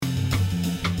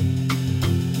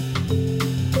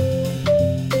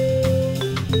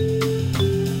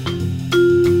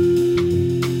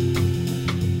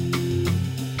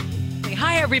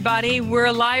everybody.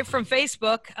 We're live from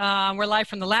Facebook. We're live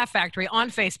from the Laugh Factory on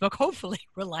Facebook. Hopefully,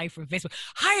 we're live from Facebook.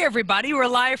 Hi, everybody. We're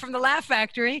live from the Laugh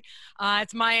Factory.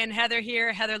 It's Maya and Heather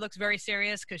here. Heather looks very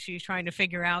serious because she's trying to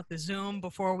figure out the Zoom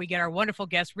before we get our wonderful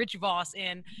guest, Rich Voss,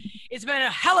 in. It's been a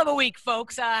hell of a week,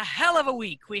 folks. A hell of a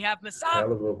week. We have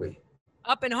Masavia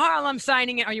up in Harlem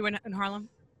signing in. Are you in Harlem?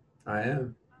 I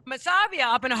am. Masavia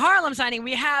up in Harlem signing.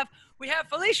 We have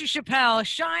Felicia Chappelle.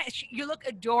 You look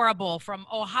adorable from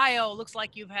Ohio. Looks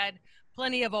like you've had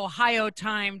plenty of Ohio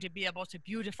time to be able to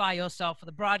beautify yourself for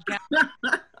the broadcast.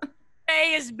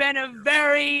 Today has been a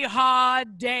very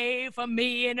hard day for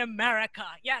me in America.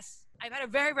 Yes, I've had a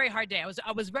very, very hard day.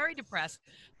 I was very depressed.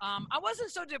 I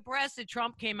wasn't so depressed that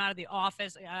Trump came out of the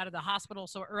hospital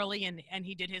so early and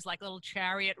he did his like little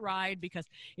chariot ride, because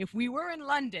if we were in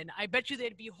London, I bet you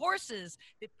there'd be horses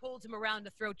that pulled him around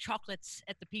to throw chocolates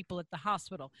at the people at the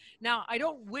hospital. Now, I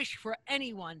don't wish for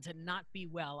anyone to not be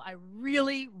well. I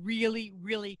really, really,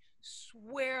 really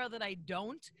swear that I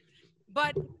don't.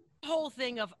 But the whole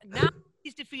thing of now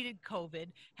he's defeated COVID.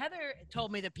 Heather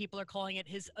told me that people are calling it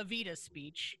his Evita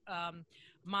speech.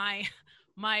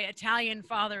 My Italian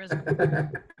father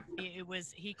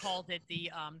he called it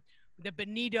the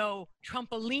Benito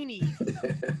Trumpolini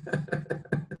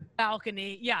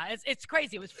balcony. Yeah, it's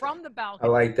crazy. It was from the balcony.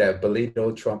 I like that,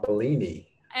 Benito Trumpolini.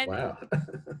 And wow.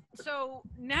 So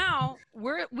now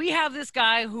we have this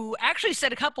guy who actually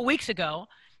said a couple weeks ago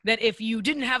that if you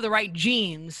didn't have the right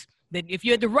genes, that if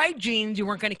you had the right genes, you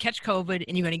weren't going to catch COVID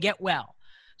and you're going to get well.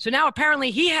 So now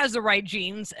apparently he has the right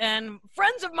genes, and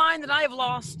friends of mine that I have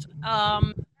lost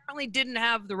apparently didn't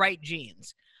have the right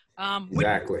genes.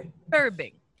 Exactly. Very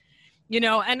big. You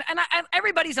know, and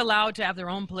everybody's allowed to have their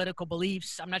own political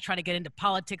beliefs. I'm not trying to get into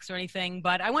politics or anything,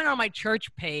 but I went on my church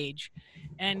page,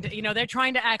 and, you know, they're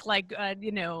trying to act like,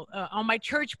 on my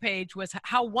church page was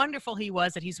how wonderful he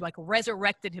was, that he's like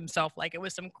resurrected himself like it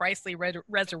was some Christly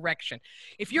resurrection.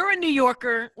 If you're a New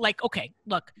Yorker, like, okay,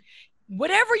 look,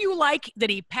 whatever you like that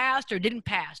he passed or didn't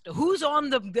pass, who's on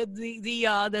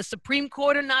the Supreme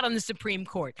Court or not on the Supreme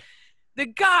Court, the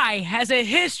guy has a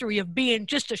history of being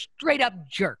just a straight up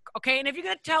jerk. Okay. And if you're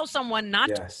going to tell someone not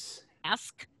to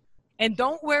mask and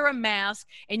don't wear a mask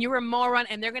and you're a moron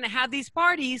and they're going to have these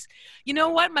parties, you know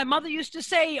what? My mother used to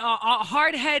say, a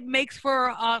hard head makes for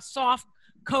a soft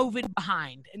COVID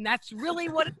behind. And that's really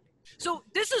what. So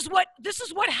this is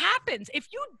what happens. If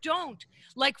you don't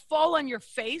like fall on your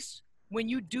face when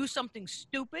you do something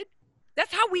stupid,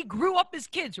 that's how we grew up as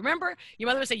kids. Remember, your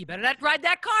mother would say, you better not ride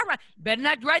that car. You better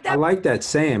not ride that. I like that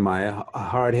saying, Maya. A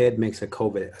hard head makes a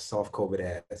soft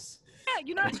COVID ass. Yeah,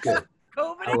 you know, that's good.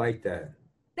 COVID. I like that.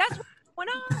 That's what's going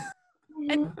on.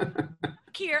 And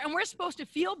here, and we're supposed to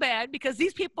feel bad because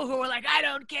these people who are like, I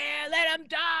don't care, let him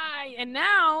die. And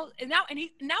now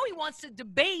he wants to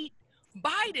debate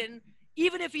Biden,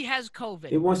 even if he has COVID.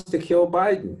 He wants to kill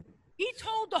Biden. He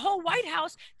told the whole White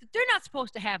House that they're not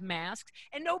supposed to have masks,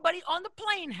 and nobody on the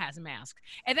plane has masks.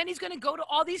 And then he's going to go to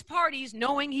all these parties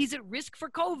knowing he's at risk for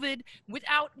COVID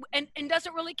and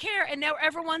doesn't really care. And now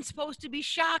everyone's supposed to be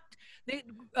shocked.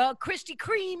 Krispy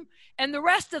Kreme and the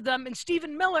rest of them and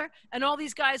Stephen Miller and all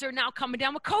these guys are now coming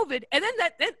down with COVID. And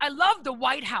then I love the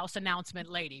White House announcement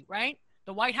lady, right?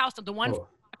 The White House, the one from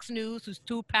Fox News who's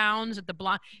 2 pounds at the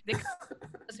blonde. Come down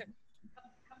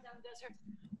and does her.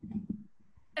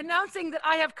 Announcing that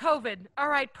I have COVID. All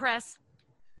right, press.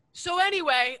 So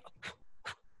anyway,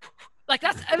 like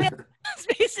that's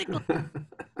basically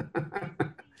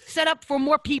set up for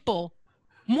more people.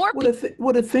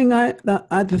 The thing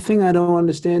I don't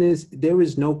understand is there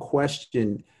is no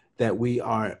question that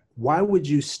why would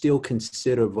you still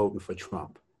consider voting for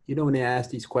Trump? You know, when they ask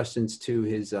these questions to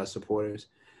his supporters,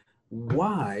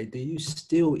 why do you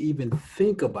still even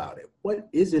think about it? What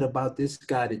is it about this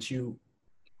guy that you...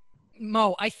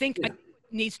 Mo, I think it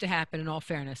needs to happen, in all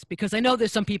fairness, because I know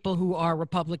there's some people who are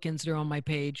Republicans that are on my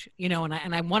page, you know,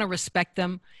 and I want to respect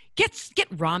them. Get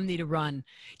Romney to run.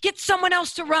 Get someone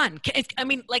else to run. Can't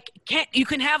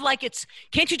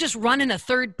you just run in a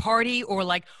third party, or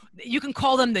like you can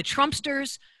call them the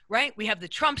Trumpsters, right? We have the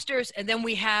Trumpsters, and then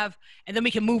we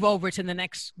can move over to the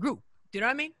next group. Do you know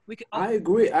what I mean? I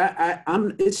agree.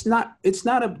 It's not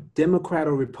a Democrat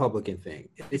or Republican thing.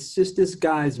 It's just this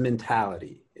guy's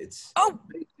mentality.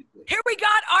 Here we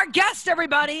got our guest,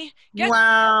 everybody.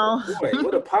 Wow. Boy,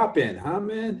 what a pop in, huh,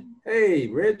 man? Hey,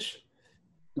 Rich.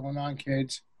 What's going on,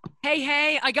 kids?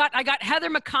 Hey, I got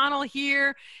Heather McConnell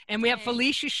here, and we have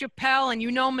Felicia Chappelle, and you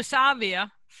know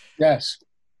Masavia. Yes.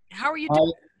 How are you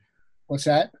doing? What's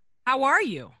that? How are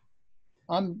you?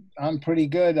 I'm pretty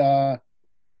good. I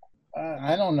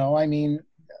don't know. I mean,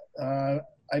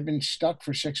 I've been stuck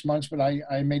for 6 months, but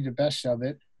I made the best of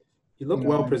it. You look You know,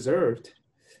 well preserved.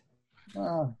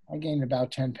 I gained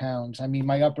about 10 pounds. I mean,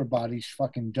 my upper body's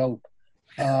fucking dope.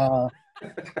 You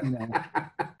know,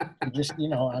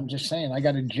 I'm just saying, I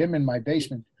got a gym in my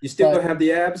basement. You still But have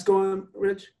the abs going,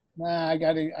 Rich? nah, I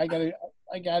gotta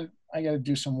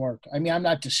do some work. I mean, I'm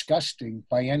not disgusting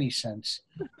by any sense,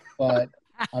 but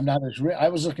I'm not as I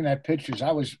was looking at pictures.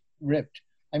 I was ripped.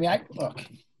 I mean, look,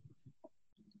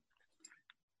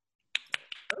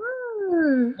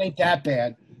 it ain't that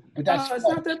bad, but It's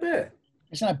not that bad.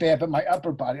 it's not bad. But my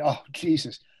upper body, oh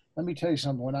Jesus! Let me tell you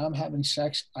something. When I'm having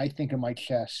sex, I think of my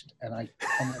chest, and I'm like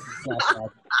a flat body.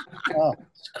 Oh,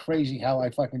 it's crazy how I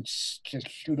fucking just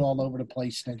shoot all over the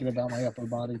place thinking about my upper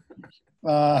body.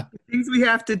 Things we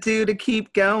have to do to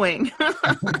keep going.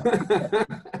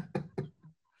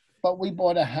 But we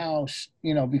bought a house,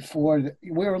 before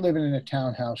we were living in a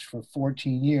townhouse for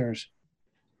 14 years.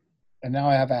 And now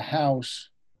I have a house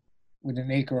with an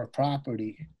acre of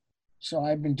property. So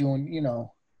I've been doing,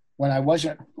 when I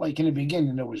wasn't, like in the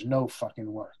beginning, there was no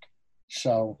fucking work.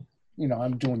 So,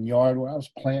 I'm doing yard work. I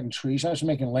was planting trees. I was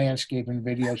making landscaping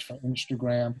videos for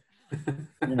Instagram.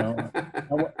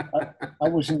 I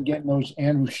wasn't getting those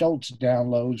Andrew Schultz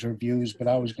downloads or views, but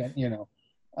I was getting,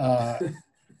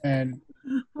 and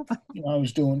I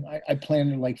was doing, I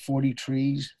planted like 40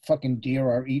 trees. Fucking deer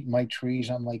are eating my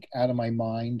trees. I'm like out of my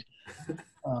mind.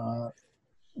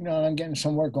 I'm getting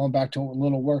some work, going back to a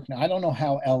little work now. I don't know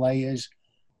how LA is,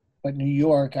 but New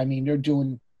York, I mean, they're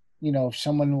doing, if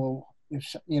someone will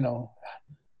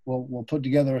put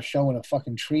together a show in a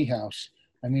fucking tree house.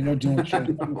 I mean, they're doing shows,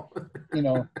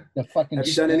 the fucking. Have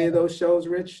you done any of those shows,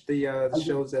 Rich? The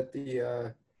shows at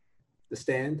the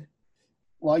stand?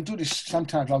 Well, I do this.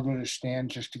 Sometimes I'll go to the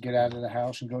stand just to get out of the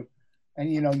house and go.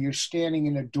 And, you're standing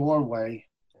in a doorway,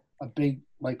 a big,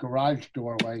 like, garage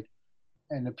doorway,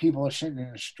 and the people are sitting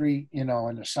in the street,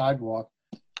 on the sidewalk.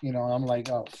 I'm like,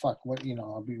 oh, fuck, what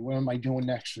am I doing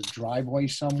next? A driveway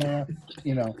somewhere?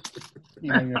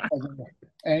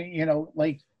 And,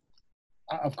 like,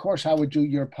 of course I would do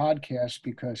your podcast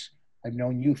because I've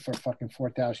known you for fucking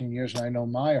 4,000 years and I know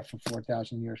Maya for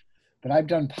 4,000 years. But I've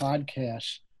done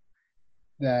podcasts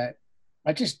that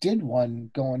I just did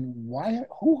one going,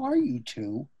 who are you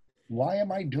two? Why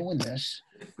am I doing this?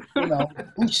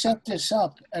 Who set this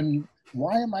up and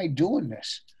why am I doing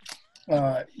this?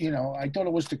 I thought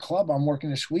it was the club I'm working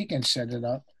this weekend set it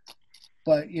up,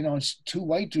 but it's two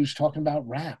white dudes talking about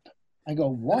rap. I go,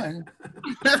 one,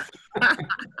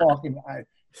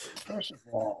 first of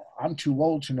all, I'm too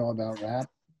old to know about rap.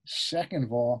 Second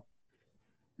of all,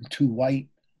 I'm too white.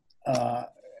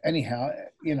 Anyhow,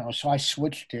 so I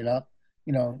switched it up.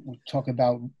 We talk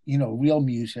about, real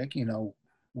music,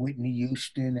 Whitney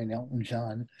Houston and Elton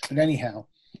John. But anyhow,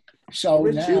 so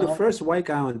Rich, now, you're the first white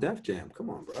guy on Def Jam.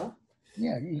 Come on, bro.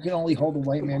 Yeah, you can only hold a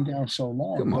white man down so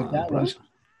long. Come on, but that bro. was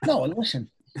no. Listen,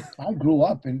 I grew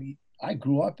up in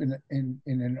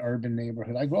an urban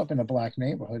neighborhood. I grew up in a black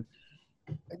neighborhood.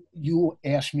 You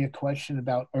ask me a question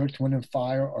about Earth, Wind, and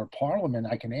Fire or Parliament,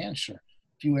 I can answer.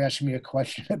 If you ask me a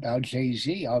question about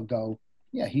Jay-Z, I'll go,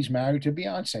 yeah, he's married to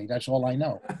Beyonce. That's all I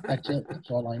know. That's it.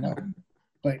 That's all I know.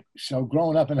 But so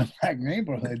growing up in a black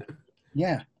neighborhood,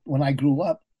 yeah, when I grew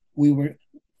up, we were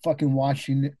fucking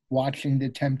watching the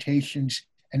Temptations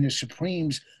and the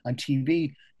Supremes on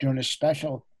TV during a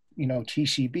special,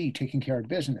 TCB, Taking Care of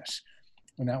Business.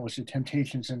 And that was the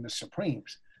Temptations and the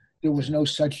Supremes. There was no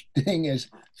such thing as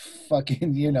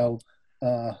fucking,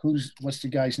 what's the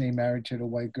guy's name married to the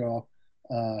white girl?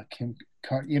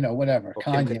 Whatever.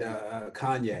 Kanye.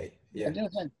 Kanye. Yeah.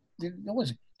 There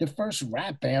was the first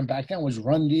rap band back then was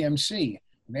Run DMC,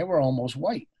 and they were almost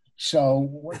white. So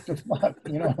what the fuck?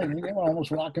 They were almost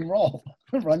rock and roll.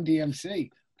 Run DMC.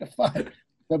 The fuck?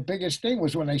 The biggest thing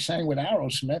was when they sang with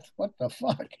Aerosmith. What the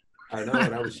fuck? I know,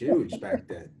 that was huge back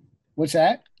then. What's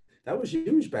that? That was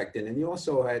huge back then. And you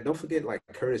also had, don't forget, like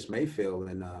Curtis Mayfield.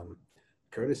 And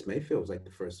Curtis Mayfield was like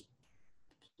the first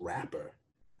rapper.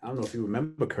 I don't know if you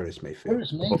remember Curtis Mayfield.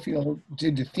 Curtis Mayfield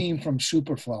did the theme from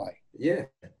Superfly. Yeah.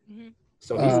 Mm-hmm.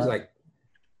 So he was like,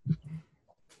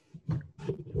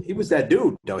 he was that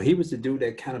dude, though. He was the dude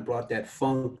that kind of brought that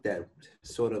funk, that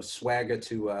sort of swagger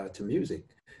to music.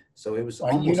 So it was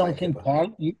almost you don't think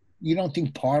you don't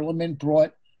think Parliament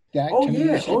brought that? Oh to yeah,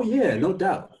 music? oh yeah, no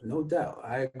doubt.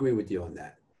 I agree with you on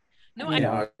that. No,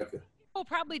 people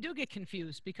probably do get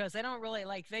confused because they don't really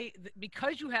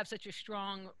because you have such a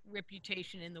strong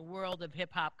reputation in the world of hip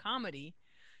hop comedy,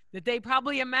 that they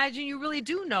probably imagine you really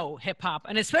do know hip hop.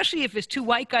 And especially if it's two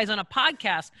white guys on a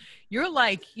podcast, you're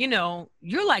like,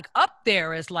 you're like up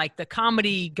there as like the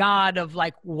comedy god of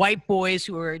like white boys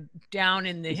who are down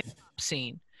in the hip hop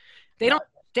scene. They don't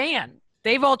understand.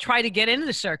 they've all tried to get into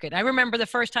the circuit. I remember the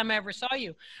first time I ever saw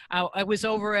you. I was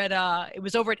over at it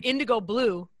was over at Indigo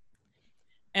Blue,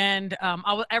 and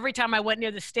every time I went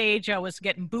near the stage, I was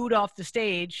getting booed off the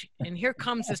stage. And here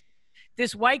comes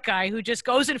this white guy who just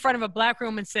goes in front of a black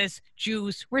room and says,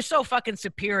 "Jews, we're so fucking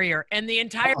superior," and the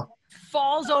entire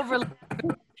falls over.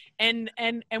 And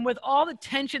with all the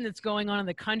tension that's going on in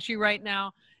the country right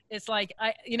now, it's like,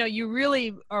 you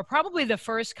really are probably the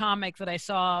first comic that I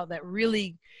saw that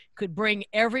really could bring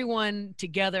everyone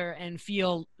together and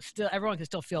everyone can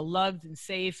still feel loved and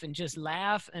safe and just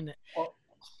laugh. And well,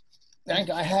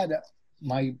 I had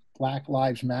my Black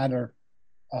Lives Matter,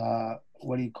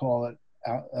 what do you call it?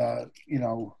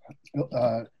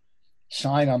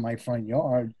 Sign on my front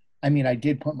yard. I mean, I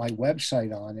did put my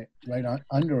website on it, right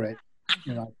under it.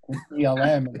 I put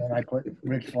BLM, and then I put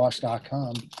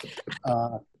richvoss.com.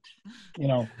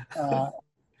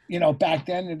 Back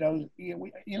then,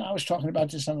 I was talking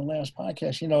about this on the last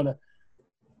podcast.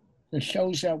 The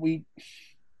shows that we,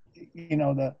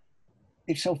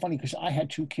 it's so funny because I had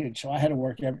 2 kids, so I had to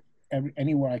work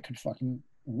anywhere I could fucking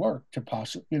work to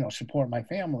possibly, support my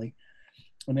family.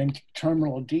 And then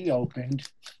Terminal D opened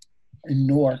in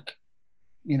Newark,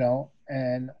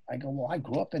 and I go, well, I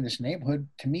grew up in this neighborhood.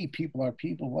 To me, people are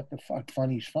people. What the fuck?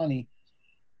 Funny's funny.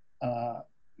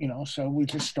 So we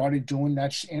just started doing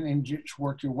that and just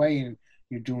work your way. And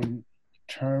you're doing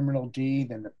Terminal D,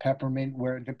 then the Peppermint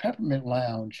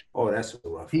Lounge. Oh, that's a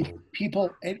rough one. People,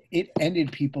 it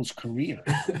ended people's careers.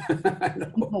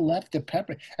 People left the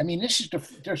Peppermint. I mean,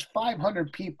 there's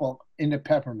 500 people in the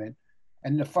Peppermint,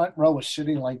 and the front row is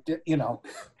sitting like,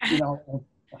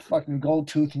 a fucking gold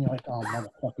tooth, and you're like, oh,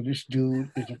 motherfucker, this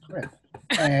dude is a crip.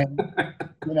 And,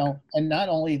 and not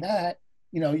only that,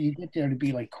 you get there to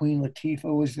be like Queen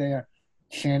Latifah was there,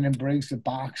 Shannon Briggs, the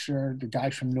boxer, the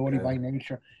guys from Naughty by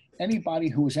Nature. Anybody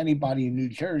who was anybody in New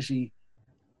Jersey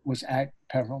was at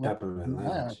Peppermint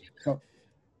Lounge. So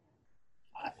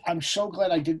I'm so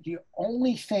glad I did. The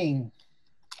only thing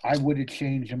I would have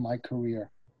changed in my career,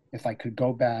 if I could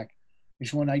go back,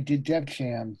 is when I did Def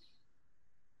Jam,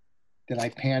 that I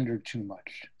pandered too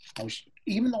much.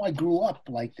 Even though I grew up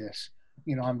like this,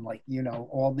 I'm like,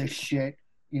 all this shit,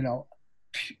 and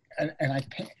I,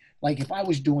 like, if I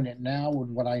was doing it now with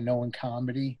what I know in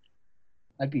comedy,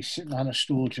 I'd be sitting on a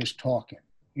stool just talking.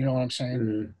 You know what I'm saying?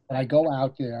 Mm-hmm. But I go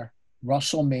out there.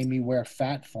 Russell made me wear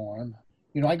Fat Farm.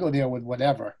 I go there with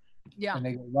whatever. Yeah. And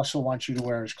they go, Russell wants you to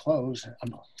wear his clothes. I'm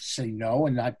going to say no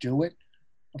and not do it.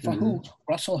 For who?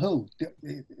 Russell who?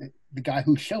 The guy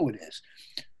whose show it is.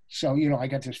 So, I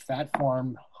got this Fat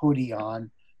Farm hoodie on,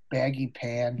 baggy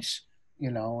pants,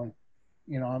 and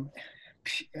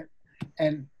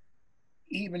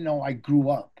even though I grew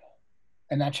up,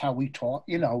 and that's how we talk,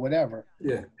 whatever.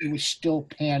 Yeah. It was still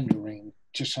pandering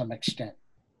to some extent.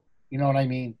 You know what I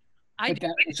mean? But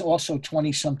that was also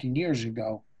 20-something years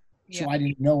ago, so I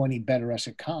didn't know any better as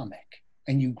a comic.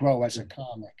 And you grow as a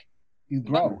comic. You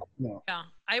grow. Yeah.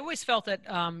 I always felt that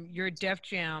your Def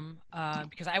Jam,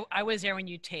 because I was there when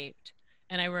you taped,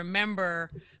 and I remember,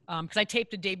 because I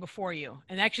taped the day before you,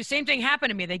 and actually same thing happened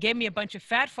to me. They gave me a bunch of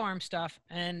Fat Farm stuff,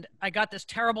 and I got this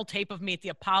terrible tape of me at the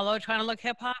Apollo trying to look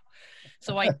hip hop.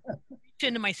 So I reached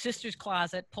into my sister's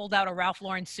closet, pulled out a Ralph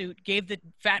Lauren suit, gave the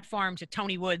Fat Farm to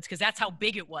Tony Woods, because that's how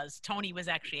big it was. Tony was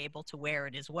actually able to wear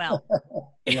it as well.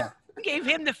 Gave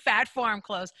him the Fat Farm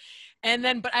clothes. And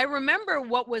then, but I remember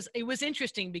it was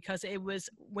interesting because it was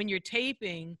when you're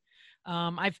taping,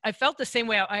 I felt the same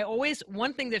way.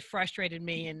 One thing that frustrated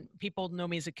me, and people know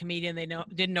me as a comedian,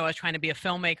 didn't know I was trying to be a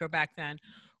filmmaker back then,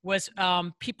 was how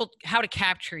to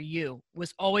capture you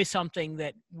was always something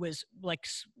that was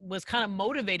kind of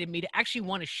motivated me to actually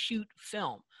want to shoot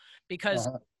film, because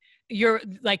your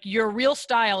real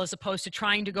style, as opposed to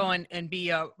trying to go and be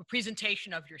a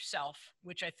presentation of yourself,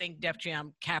 which I think Def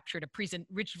Jam captured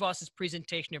Rich Voss's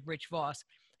presentation of Rich Voss,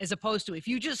 as opposed to if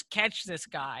you just catch this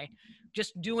guy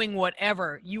just doing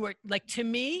whatever, you are like, to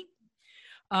me,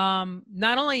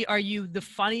 not only are you the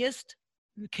funniest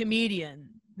comedian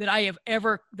that I have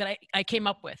ever, that I came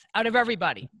up with out of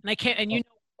everybody, and you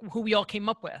know who we all came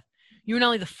up with. You're not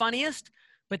only the funniest,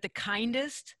 but the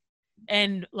kindest,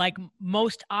 and like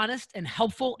most honest and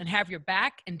helpful, and have your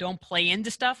back and don't play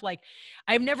into stuff. Like,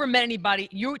 I've never met anybody,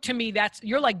 you're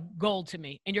like gold to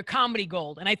me, and you're comedy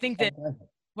gold. And I think that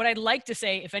what I'd like to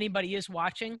say, if anybody is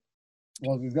watching,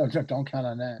 well, don't count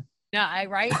on that. Yeah,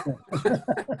 right.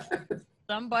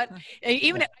 But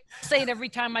even I say it every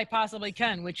time I possibly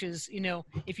can, which is,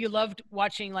 if you loved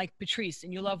watching like Patrice,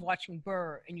 and you love watching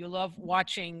Burr, and you love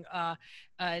watching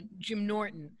Jim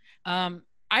Norton,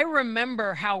 I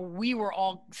remember how we were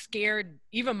all scared,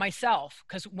 even myself,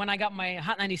 because when I got my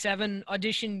Hot 97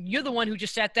 audition, you're the one who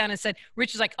just sat down and said,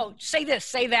 Rich is like, oh, say this,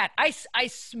 say that. I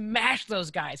smashed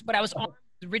those guys, but I was on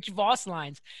the Rich Voss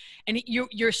lines. And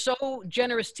you're so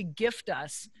generous to gift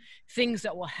us things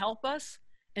that will help us.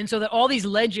 And so that all these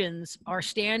legends are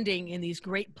standing in these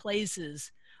great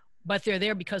places, but they're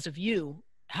there because of you,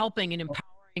 helping and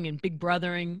empowering and big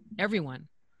brothering everyone.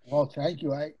 Well, thank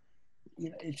you.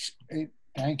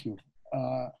 Thank you.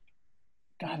 Hot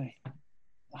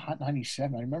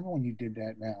 97. I remember when you did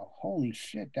that now. Holy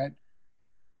shit,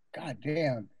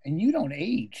 goddamn. And you don't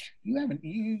age.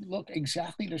 You look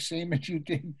exactly the same as you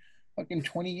did fucking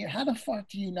 20 years. How the fuck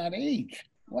do you not age?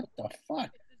 What the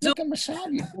fuck? Look at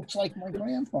Masavia. Looks like my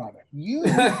grandfather. You.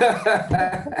 I'm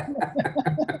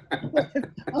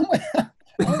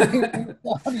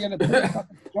going to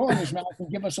throw in his mouth and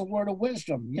give us a word of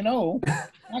wisdom, you know.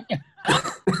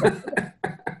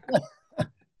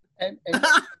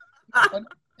 But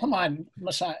come on,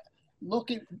 Messiah.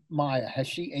 Look at Maya. Has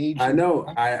she aged? I know.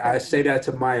 I say that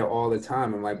to Maya all the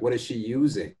time. I'm like, what is she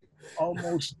using?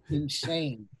 Almost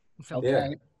insane. Okay.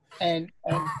 Yeah. And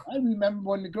I remember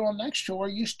when the girl next to her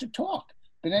used to talk.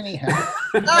 But anyhow,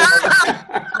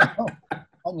 I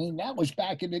mean, that was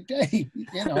back in the day,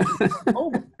 you know.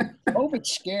 COVID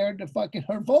scared the fucking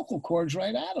her vocal cords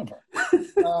right out of her.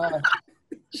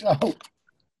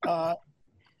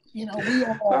 You know, we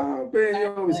all. Oh man,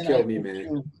 you always kill me,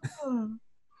 man.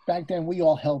 Back then, we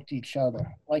all helped each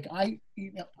other. Like I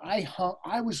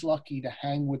was lucky to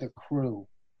hang with a crew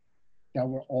that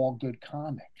were all good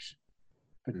comics.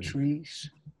 Patrice,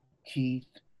 Keith,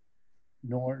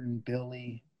 Norton,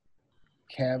 Billy,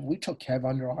 Kev. We took Kev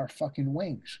under our fucking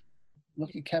wings.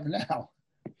 Look at Kev now.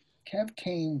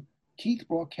 Keith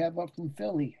brought Kev up from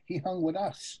Philly. He hung with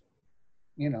us.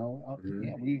 You know,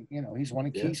 he's one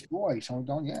of Keith's boys. So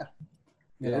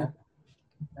you know,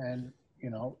 and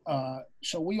you know,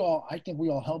 so I think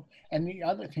we all helped. And the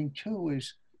other thing too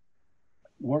is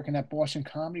working at Boston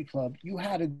Comedy Club. You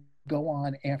had to go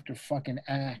on after fucking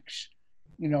acts.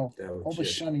 You know, all of a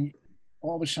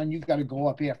sudden you got to go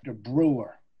up after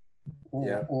Brewer,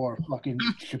 or fucking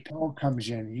Chappelle comes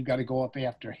in. You got to go up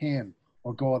after him,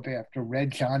 or go up after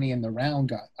Red Johnny and the Round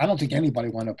Guy. I don't think anybody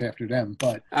went up after them,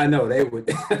 but I know they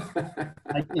would.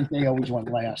 I think they always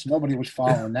went last. Nobody was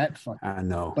following that fucking. I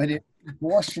know. But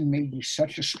Boston made you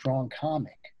such a strong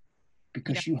comic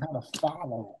because you had to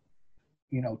follow,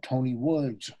 you know, Tony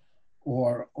Woods.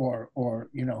 Or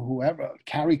you know, whoever.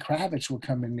 Carrie Kravitz would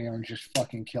come in there and just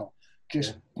fucking kill,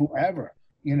 whoever,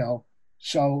 you know.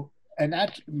 So, and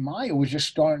that's Maya was just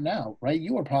starting out, right?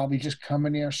 You were probably just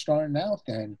coming there starting out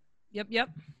then. Yep.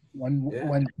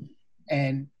 When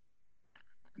and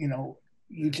you know,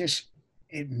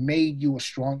 it made you a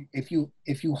strong. If you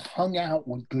hung out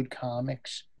with good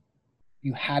comics,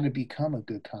 you had to become a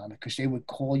good comic because they would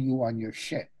call you on your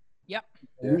shit. Yep.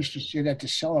 We used to sit at the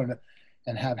cellar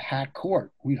and have hack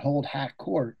court. We'd hold hack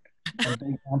court and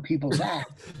bang on people's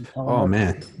act. Oh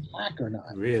man, hack or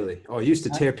not? Really? Oh, you used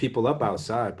to tear people up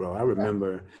outside, bro. I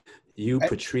remember you,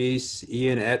 Patrice,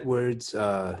 Ian Edwards.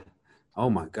 Oh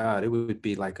my God, it would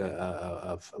be like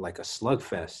a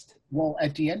slugfest. Well,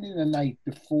 at the end of the night,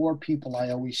 the four people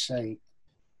I always say,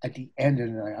 at the end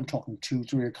of the night, I'm talking 2,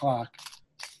 3 o'clock.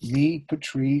 Me,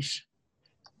 Patrice,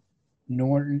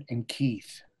 Norton, and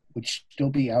Keith would still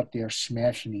be out there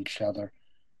smashing each other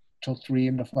till 3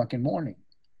 in the fucking morning.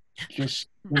 Just,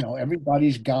 you know,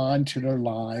 everybody's gone to their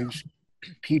lives.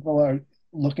 People are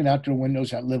looking out their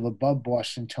windows that live above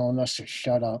Boston telling us to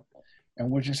shut up.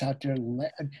 And we're just out there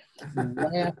laughing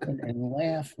and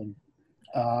laughing.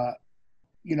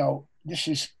 You know, this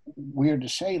is weird to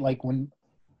say, like when,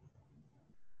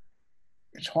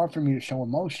 it's hard for me to show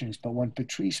emotions, but when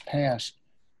Patrice passed,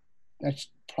 that's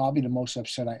probably the most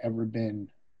upset I ever been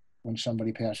when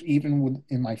somebody passed, even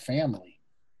in my family,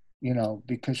 you know,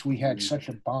 because we had such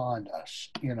a bond,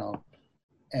 us, you know,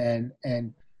 and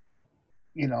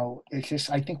you know, it's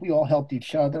just, I think we all helped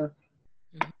each other.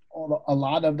 A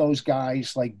lot of those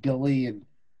guys like Billy, and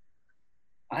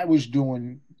I was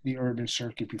doing the urban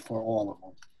circuit before all of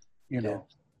them, you know.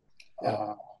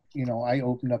 You know, I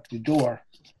opened up the door.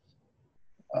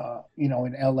 You know,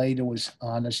 in LA there was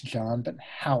Honest John, but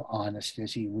how honest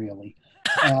is he really?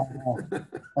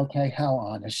 Okay, how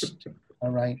honest?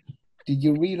 All right. Did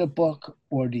you read a book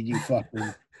or did you grow up?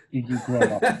 Did you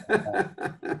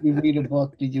read a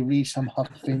book? Did you read some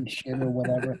Huck Finn shit or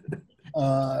whatever?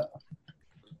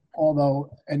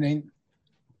 Although, and then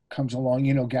comes along,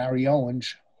 you know, Gary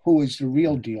Owens, who is the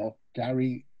real deal.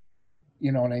 Gary,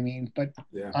 you know what I mean? But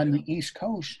on the East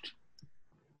Coast,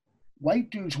 white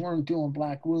dudes weren't doing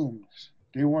black rooms.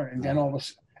 They weren't. And then all of a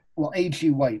sudden, well,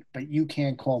 A.G. White, but you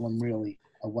can't call him really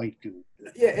a white dude.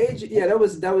 Yeah, A.G. Yeah, that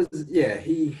was yeah.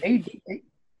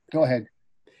 Go ahead.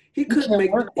 He couldn't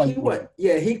make he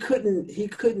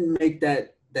couldn't make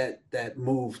that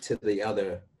move to the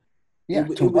other. Yeah,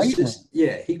 it was just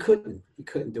he couldn't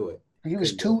do it.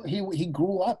 He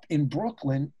grew up in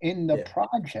Brooklyn in the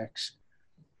projects.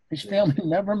 His family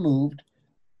never moved.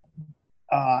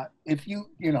 But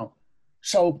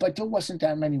there wasn't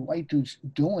that many white dudes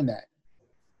doing that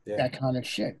kind of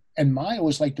shit. And Maya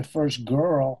was like the first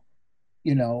girl,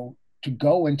 to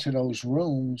go into those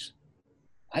rooms.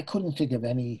 I couldn't think of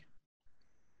any.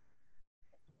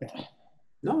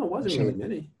 No, it wasn't really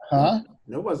many. Huh?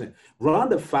 No, it wasn't.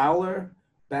 Rhonda Fowler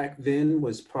back then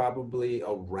was probably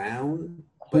around,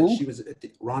 but she was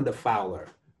Rhonda Fowler.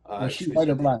 She was white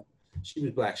or black? She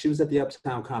was black. She was at the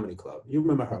Uptown Comedy Club. You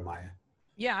remember her, Maya?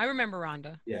 Yeah, I remember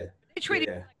Rhonda. Yeah. They treated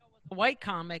me like I was a white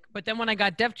comic, but then when I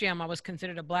got Def Jam, I was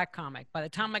considered a black comic. By the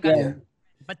time I got,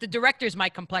 but the director's my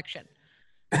complexion.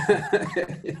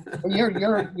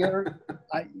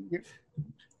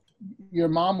 Your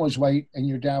mom was white and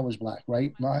your dad was black,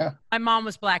 right, Maya? My mom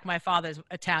was black. My father's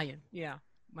Italian. Yeah.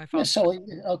 My father. Yeah, so,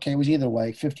 okay, it was either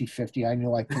way, 50-50. I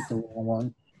knew I picked the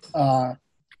wrong one.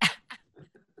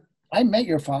 I met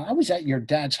your father. I was at your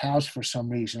dad's house for some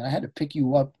reason. I had to pick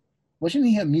you up. Wasn't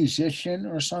he a musician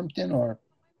or something? Or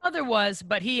mother was,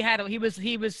 but he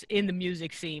was in the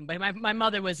music scene. But my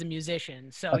mother was a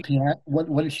musician. So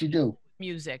what did she do?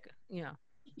 Music.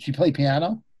 She played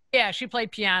piano? Yeah, she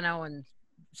played piano and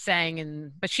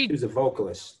sang, but she was a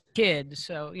vocalist. Kid,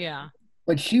 so yeah.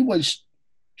 But she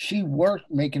worked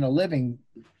making a living.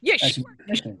 Yeah,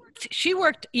 she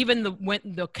worked even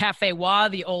the Cafe Wa,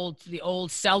 the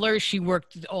old cellars. She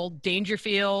worked the old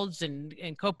Dangerfields and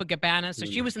Copacabana. So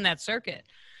she was in that circuit.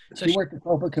 So she worked at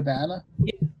Copacabana.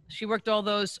 Yeah, she worked all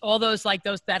those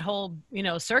that whole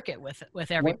circuit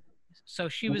with every. So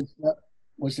she was.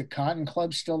 Was the Cotton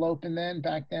Club still open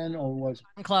back then, or was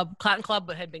Cotton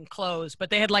Club had been closed, but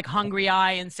they had like Hungry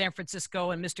Eye in San Francisco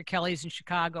and Mr. Kelly's in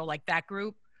Chicago, like that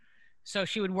group. So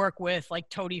she would work with like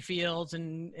Toady Fields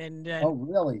and oh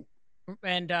really?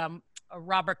 And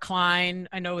Robert Klein.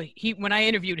 I know when I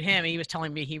interviewed him, he was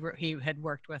telling me he had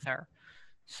worked with her.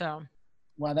 So.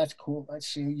 Wow, that's cool. Let's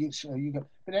see you. So you go,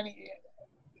 but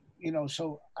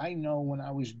so I know when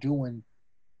I was doing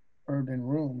urban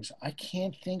rooms, I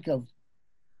can't think of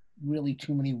really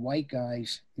too many white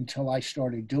guys until I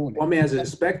started doing it. Well, I mean, as a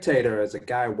spectator, as a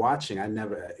guy watching,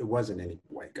 it wasn't any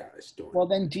white guys doing it. Well,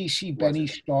 then DC Benny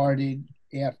started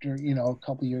after, a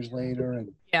couple years later.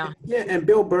 And yeah, and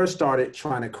Bill Burr started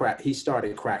trying to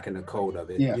cracking the code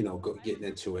of it, getting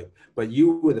into it. But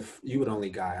you were the only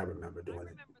guy I remember doing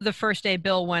it. The first day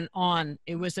Bill went on,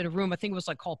 it was in a room, I think it was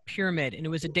like called Pyramid, and it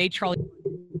was a day Charlie.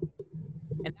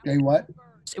 Day what?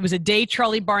 It was a day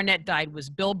Charlie Barnett died. It was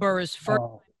Bill Burr's first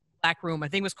black room. I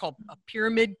think it was called a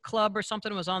Pyramid Club or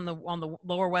something. It was on the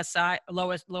Lower West Side.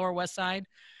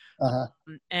 Uh-huh.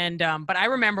 But I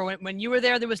remember when you were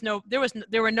there,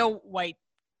 there were no white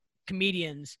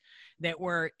comedians that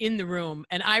were in the room.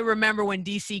 And I remember when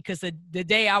DC, because the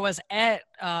day I was at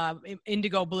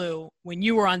Indigo Blue, when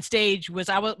you were on stage,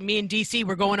 me and DC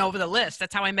were going over the list.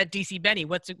 That's how I met DC Benny.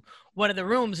 What are the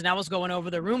rooms? And I was going over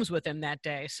the rooms with him that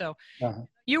day. So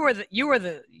you were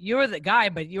the guy,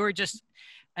 but you were just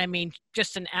an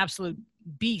absolute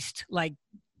beast. Like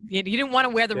you didn't want to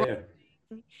wear the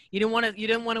you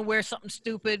didn't want to wear something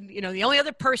stupid. The only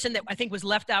other person that I think was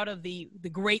left out of the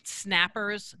great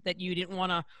snappers that you didn't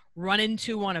want to run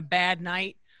into on a bad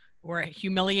night or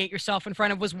humiliate yourself in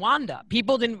front of was Wanda. I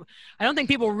don't think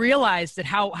people realized that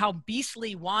how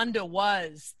beastly Wanda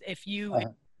was. If you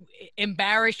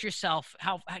embarrassed yourself,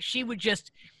 how she would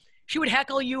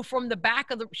heckle you from the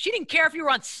back she didn't care if you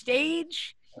were on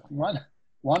stage.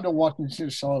 Wanda walked into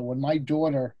the salon when my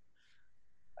daughter,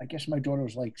 I guess my daughter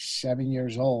was like 7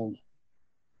 years old.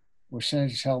 We're sitting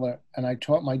to tell her, and I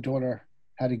taught my daughter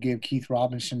how to give Keith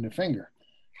Robinson the finger.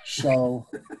 So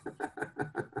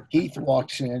Keith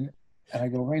walks in, and I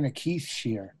go, Raina, Keith's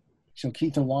here. So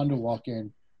Keith and Wanda walk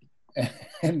in,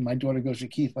 and my daughter goes to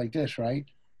Keith like this, right?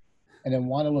 And then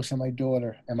Wanda looks at my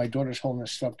daughter, and my daughter's holding a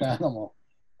stuffed animal.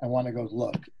 And Wanda goes,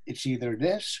 look, it's either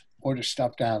this or the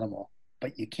stuffed animal,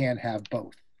 but you can't have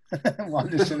both.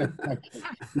 Wanda said,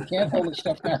 you can't hold a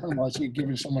stuffed animal unless you're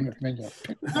giving someone a finger.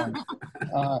 Pick one.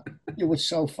 It was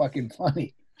so fucking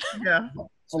funny. Yeah.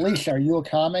 Felicia, are you a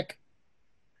comic?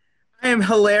 I am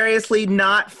hilariously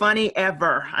not funny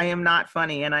ever. I am not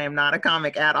funny, and I am not a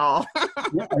comic at all.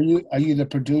 Are you the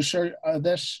producer of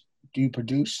this? Do you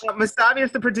produce? Masavia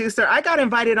is the producer. I got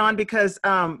invited on because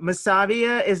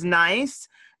Masavia is nice,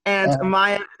 and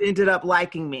Maya ended up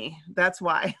liking me. That's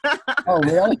why. Oh,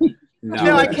 really?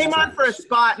 No, I came on for a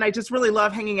spot, and I just really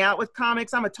love hanging out with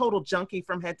comics. I'm a total junkie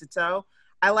from head to toe.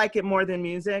 I like it more than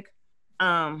music.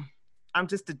 I'm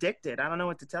just addicted. I don't know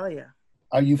what to tell you.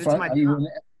 Are you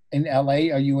in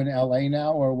LA? Are you in LA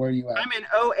now, or where are you at? I'm in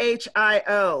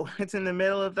Ohio. It's in the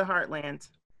middle of the heartland.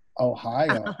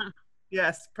 Ohio.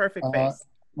 Yes, perfect face.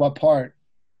 What part?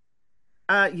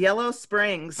 Yellow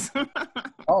Springs.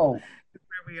 Oh, that's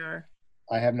where we are.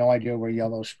 I have no idea where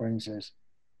Yellow Springs is.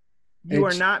 You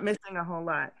are not missing a whole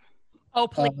lot. Oh,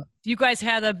 please! You guys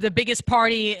had the biggest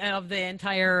party of the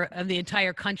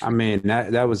entire country. I mean,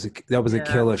 that was a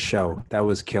killer show. That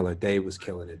was killer. Dave was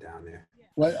killing it down there.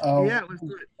 What? Yeah, it was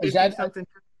good. Is that something?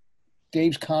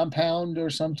 Dave's compound or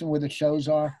something where the shows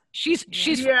are? She's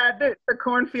the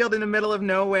cornfield in the middle of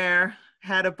nowhere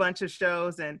had a bunch of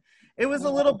shows, and it was a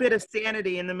little bit of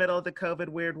sanity in the middle of the COVID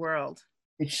weird world.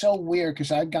 It's so weird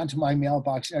because I've gone to my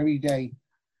mailbox every day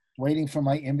waiting for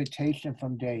my invitation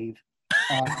from Dave.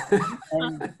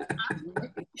 And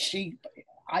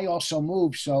I also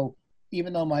moved, so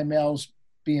even though my mail's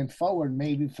being forwarded,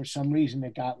 maybe for some reason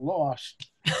it got lost.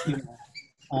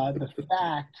 The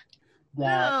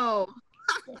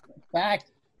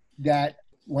fact that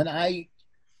when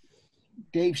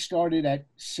Dave started at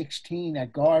 16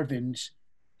 at Garvin's,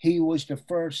 he was the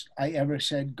first I ever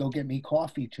said, go get me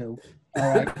coffee to. All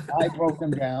right. I broke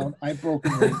him down. I broke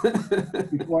him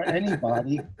in before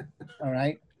anybody. All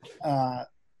right. But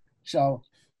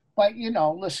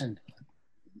listen,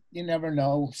 you never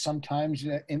know. Sometimes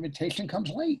the invitation comes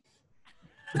late.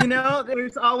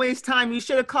 There's always time. You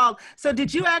should have called. So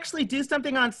did you actually do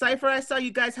something on Cypher? I saw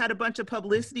you guys had a bunch of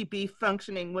publicity beef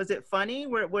functioning. Was it funny?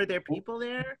 Were there people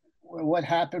there? What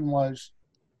happened was...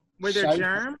 Were there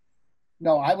germs?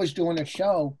 No, I was doing a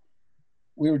show.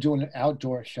 We were doing an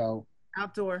outdoor show.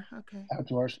 Outdoor, okay.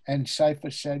 Outdoors. And Cypher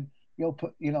said,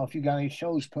 if you got any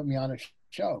shows, put me on a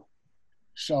show.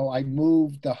 So I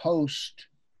moved the host.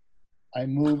 To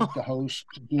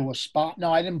do a spot.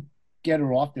 No, I didn't get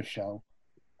her off the show.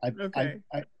 I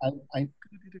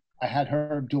had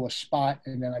her do a spot,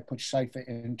 and then I put Cypher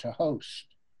in to host.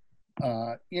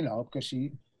 Because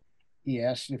he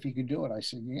asked if he could do it. I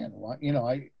said, yeah. Well,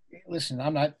 listen,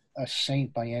 I'm not a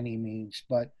saint by any means,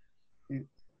 but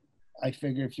I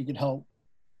figure if you could help,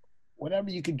 whatever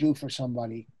you could do for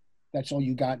somebody, that's all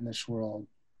you got in this world.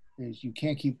 Is you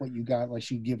can't keep what you got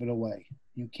unless you give it away.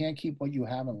 You can't keep what you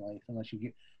have in life unless you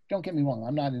give. Don't get me wrong.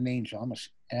 I'm not an angel. I'm an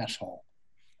asshole.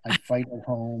 I fight at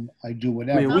home. I do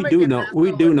whatever. I mean,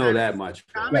 we do know that much.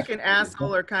 Comic and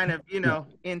asshole are kind of, in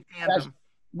tandem.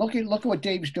 Look at what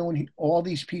Dave's doing. All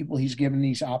these people he's given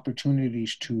these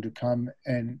opportunities to come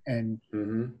and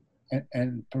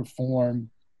perform.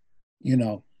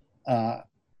 And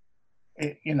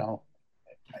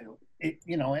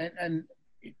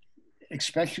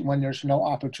especially when there's no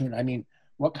opportunity. I mean,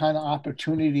 what kind of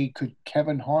opportunity could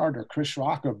Kevin Hart or Chris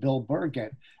Rock or Bill Burr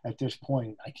get at this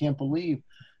point? I can't believe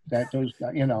that those,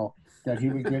 that he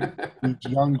would get these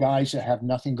young guys that have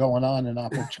nothing going on an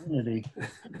opportunity.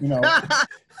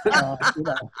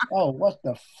 Oh, what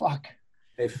the fuck?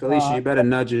 Hey, Felicia, you better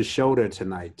nudge his shoulder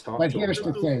tonight. But here's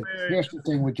the thing. Here's the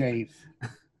thing with Dave.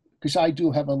 Because I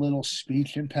do have a little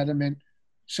speech impediment.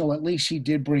 So at least he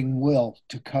did bring Will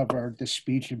to cover the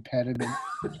speech impediment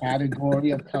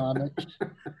category of comics.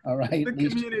 All right. The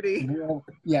community. Will,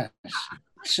 yes.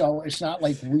 So it's not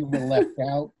like we were left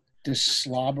out, just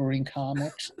slobbering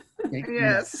comics.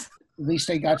 Yes. At least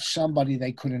they got somebody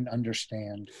they couldn't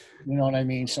understand. You know what I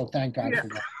mean? So thank God for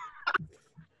that.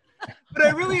 But I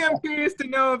really am curious to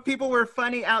know if people were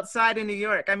funny outside in New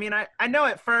York. I mean, I know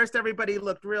at first everybody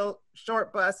looked real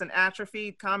short bus and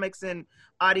atrophied, comics and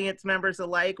audience members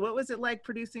alike. What was it like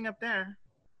producing up there?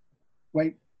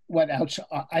 Wait, what outside?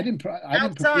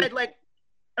 Outside, like,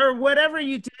 or whatever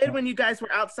you did when you guys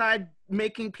were outside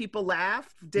making people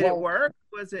laugh. Did it work?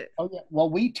 Was it? Oh, yeah. Well,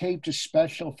 we taped a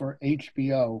special for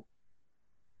HBO.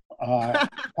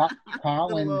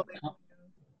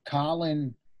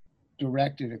 Colin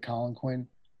directed it, Colin Quinn,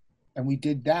 and we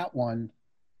did that one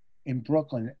in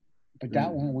Brooklyn, but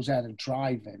that one was at a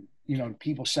drive-in.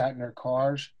 People sat in their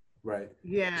cars. Right.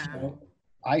 Yeah. So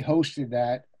I hosted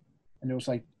that, and there was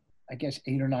like, I guess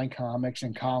 8 or 9 comics,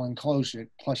 and Colin closed it.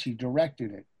 Plus, he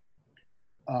directed it.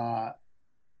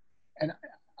 And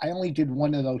I only did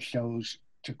one of those shows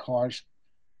to cars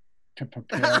to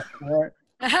prepare for it.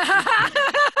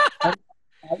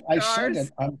 I said it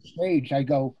on stage. I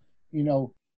go,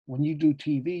 when you do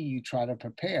TV, you try to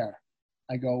prepare.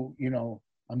 I go,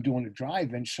 I'm doing a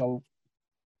drive-in. So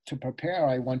to prepare,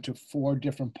 I went to 4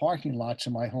 different parking lots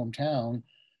in my hometown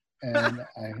and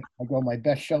I go, my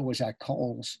best show was at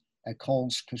Kohl's,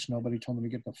 because nobody told me to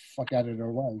get the fuck out of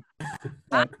their way.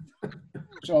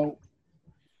 So,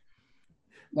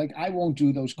 like, I won't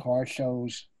do those car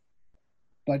shows,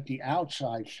 but the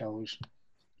outside shows,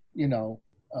 you know,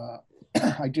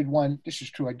 I did one, this is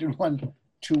true, I did one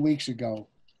 2 weeks ago.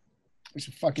 It was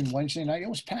a fucking Wednesday night. It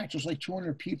was packed. It was like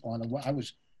 200 people on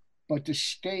it. But the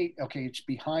stage, okay, it's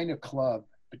behind a club,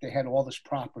 but they had all this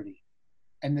property.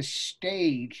 And the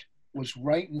stage was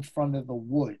right in front of the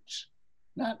woods,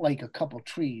 not like a couple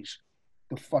trees,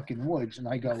 the fucking woods. And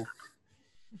I go,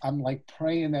 I'm like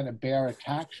praying that a bear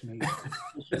attacks me.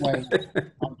 This way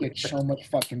I'll get so much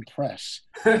fucking press.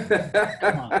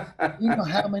 Come on. You know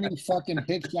how many fucking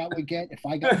hits that would get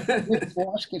if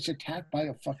Boss gets attacked by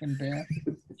a fucking bear?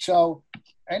 So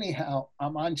anyhow,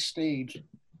 I'm on stage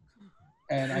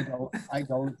and I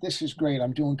go, this is great.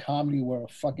 I'm doing comedy where a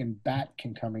fucking bat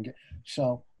can come and get.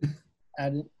 So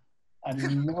out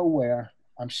of nowhere,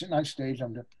 I'm sitting on stage,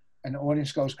 and the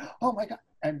audience goes, oh my God.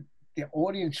 And the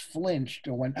audience flinched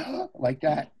and went like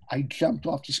that. I jumped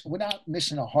off without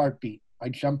missing a heartbeat. I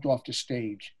jumped off the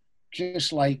stage,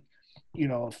 just like, you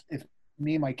know, if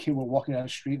me and my kid were walking down the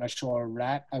street and I saw a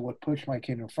rat, I would push my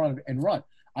kid in front of it and run.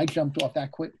 I jumped off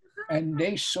that quick, and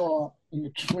they saw in the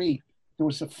tree there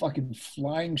was a fucking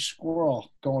flying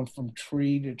squirrel going from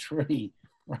tree to tree,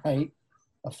 right?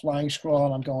 A flying squirrel,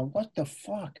 and I'm going, what the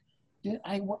fuck?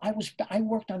 I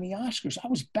worked on the Oscars. I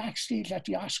was backstage at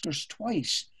the Oscars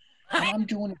twice. And I'm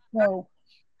doing a show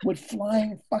with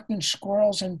flying fucking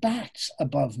squirrels and bats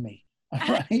above me. All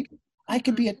right. I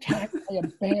could be attacked by a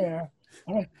bear.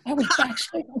 All right. I was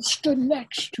backstage. I stood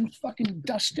next to fucking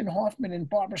Dustin Hoffman and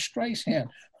Barbara Streisand.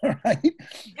 All right.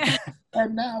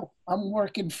 And now I'm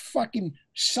working fucking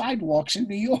sidewalks in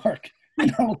New York.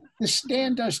 You know, the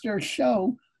Stand does their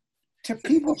show to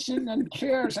people sitting on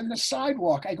chairs on the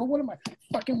sidewalk. I go, what am I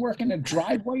fucking working a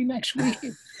driveway next week?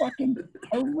 It's fucking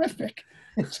horrific.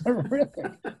 It's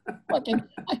horrific. Fucking,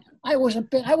 I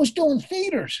was doing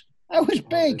theaters. I was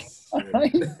big. All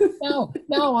right?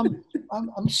 Now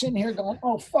I'm sitting here going,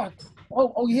 oh fuck.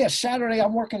 Oh yeah, Saturday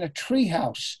I'm working a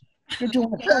treehouse. They're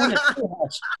doing a show in a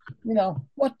treehouse. You know,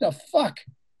 what the fuck?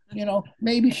 You know,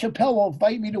 maybe Chappelle will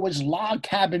invite me to his log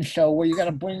cabin show where you got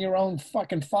to bring your own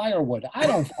fucking firewood. I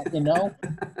don't fucking know.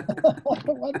 What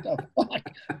the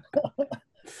fuck?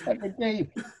 Fucking Dave,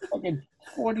 fucking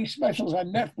 40 specials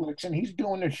on Netflix, and he's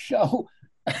doing a show.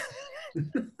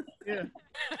 Yeah.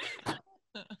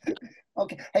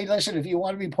 Okay. Hey, listen, if you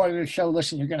want to be part of the show,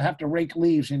 listen, you're going to have to rake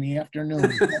leaves in the afternoon.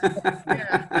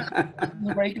 Yeah.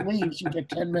 You rake leaves, you get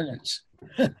 10 minutes.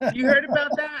 You heard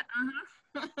about that?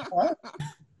 What?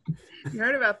 You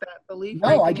heard about that? The leaf.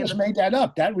 No, I just made that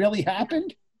up. That really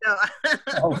happened? No.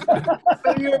 Oh.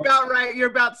 So you're about right.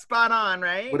 You're about spot on,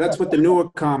 right? Well, that's what the newer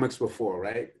comics were for,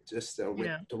 right? Just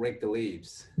to rake the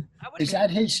leaves. Is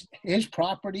that his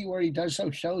property where he does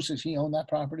those shows? Does he own that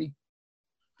property?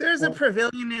 There's a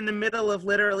pavilion in the middle of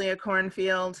literally a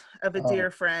cornfield of a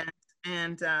dear friend.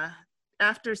 And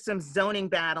after some zoning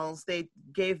battles, they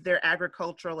gave their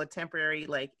agricultural a temporary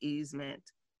easement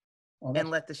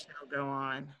and let the show go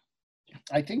on.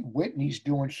 I think Whitney's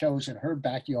doing shows in her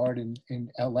backyard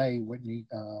in LA. Whitney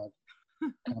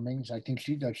Cummings, I think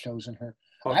she does shows in her.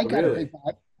 Oh, really?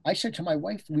 I said to my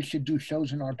wife, we should do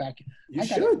shows in our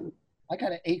backyard. I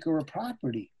got an acre of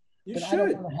property, but I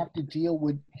don't want to have to deal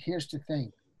with. Here's the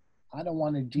thing, I don't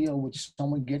want to deal with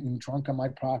someone getting drunk on my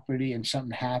property and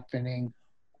something happening,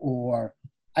 or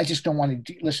I just don't want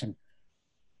to. Listen,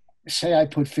 say I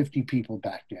put 50 people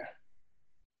back there.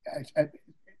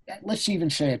 Let's even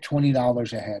say at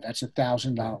 $20 a head, that's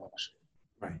 $1,000.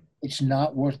 Right. It's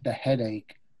not worth the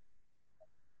headache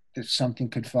that something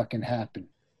could fucking happen.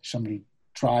 Somebody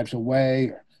drives away,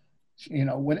 or you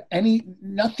know,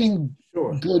 nothing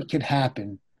good could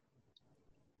happen.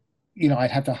 You know,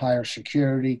 I'd have to hire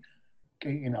security.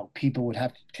 You know, people would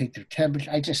have to take their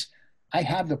temperature. I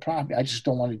have the property. I just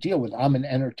don't want to deal with it. I'm an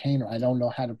entertainer. I don't know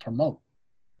how to promote.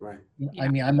 Right. I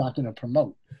mean, I'm not going to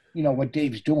promote. You know what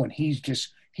Dave's doing? He's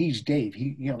Dave.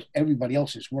 Everybody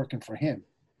else is working for him.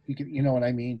 You know what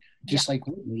I mean? Just like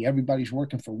Whitney, everybody's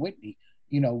working for Whitney.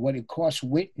 You know what it costs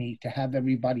Whitney to have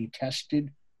everybody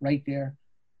tested right there.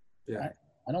 Yeah.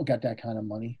 I don't got that kind of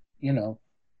money. You know,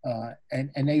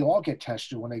 and they all get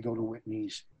tested when they go to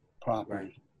Whitney's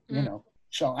property. Right. You know,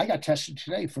 so I got tested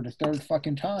today for the third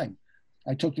fucking time.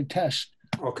 I took the test.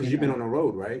 Oh, because you've been on the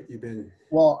road, right? You've been.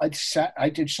 Well, I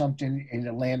did something in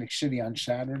Atlantic City on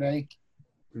Saturday.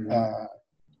 Mm-hmm.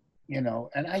 You know,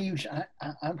 and I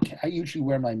usually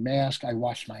wear my mask. I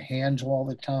wash my hands all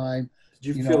the time.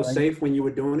 Did you know, feel safe when you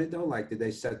were doing it though? Like, did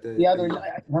they set the other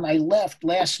night when I left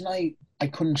last night, I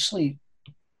couldn't sleep,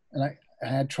 and I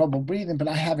had trouble breathing. But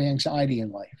I have anxiety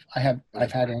in life.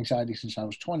 I've had anxiety since I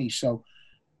was 20. So,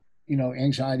 you know,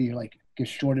 anxiety like get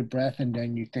short of breath, and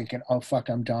then you're thinking, oh fuck,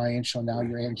 I'm dying. So now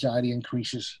your anxiety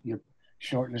increases, your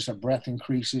shortness of breath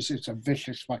increases. It's a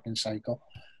vicious fucking cycle.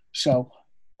 So,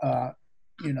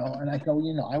 you know, and I go,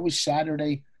 you know, I was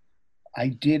Saturday. I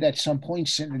did at some point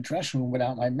sit in the dressing room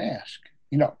without my mask.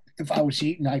 You know, if I was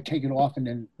eating, I'd take it off and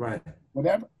then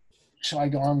whatever. So I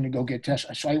go, I'm going to go get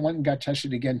tested. So I went and got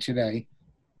tested again today.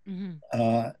 Mm-hmm.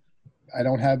 I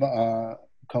don't have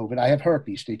COVID. I have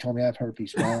herpes. They told me I have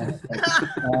herpes.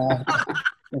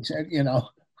 You know,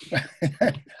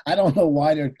 I don't know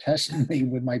why they're testing me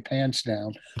with my pants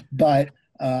down, but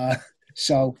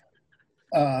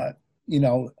you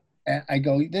know, I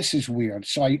go, this is weird.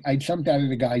 So I jumped out of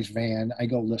the guy's van. I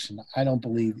go, listen, I don't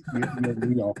believe you're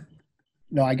real.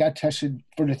 No, I got tested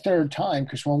for the third time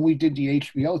because when we did the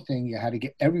HBO thing, you had to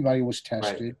get, everybody was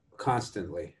tested. Right.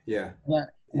 Constantly, yeah.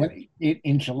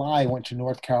 In July, I went to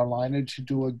North Carolina to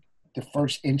do the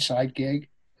first Inside gig.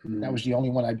 That was the only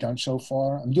one I've done so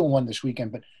far. I'm doing one this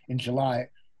weekend, but in July,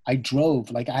 I drove,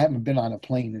 like I haven't been on a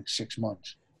plane in 6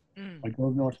 months. I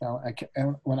drove North Carolina.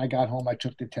 And when I got home, I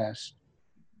took the test.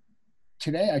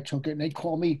 Today I took it and they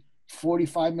called me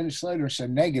 45 minutes later and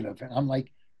said negative. And I'm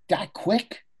like, that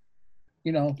quick?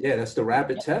 You know? Yeah, that's the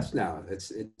rapid test now. It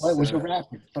was a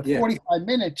rapid. But 45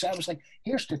 minutes, I was like,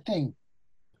 here's the thing.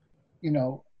 You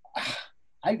know,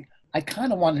 I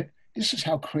kind of want to, this is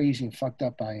how crazy and fucked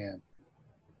up I am.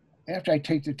 After I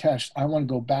take the test, I want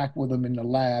to go back with them in the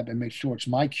lab and make sure it's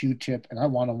my Q-tip, and I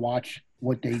want to watch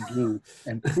what they do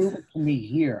and prove it to me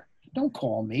here. Don't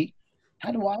call me.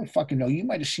 How do I fucking know? You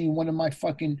might have seen one of my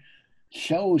fucking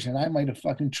shows and I might have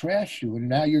fucking trashed you and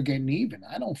now you're getting even.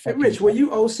 I don't fucking... Hey, Rich, were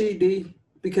you OCD?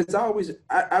 Because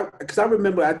I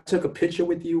remember I took a picture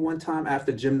with you one time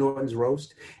after Jim Norton's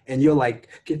roast, and you're like,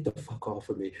 "Get the fuck off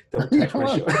of me! Don't touch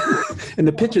my show." And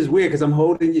the picture's weird because I'm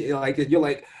holding you, like you're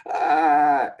like,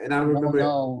 ah, and I remember.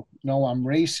 No, I'm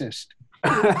racist.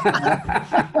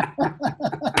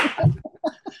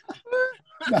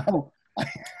 No,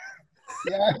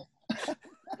 yeah,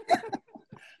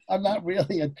 I'm not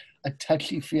really a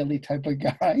touchy-feely type of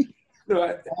guy.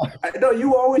 No, I know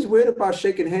you always weird about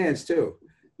shaking hands too.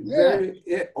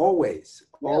 Always.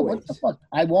 What the fuck?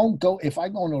 I won't go if I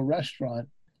go to a restaurant.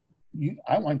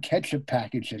 I want ketchup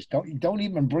packages. Don't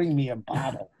even bring me a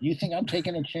bottle. You think I'm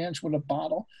taking a chance with a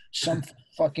bottle? Some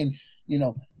fucking, you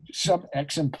know, some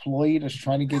ex-employee that's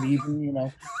trying to get even. You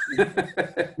know,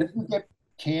 if you get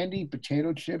candy,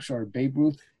 potato chips, or Babe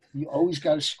Ruth, you always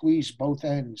got to squeeze both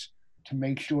ends to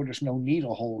make sure there's no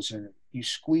needle holes in it. You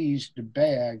squeeze the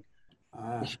bag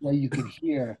this way you can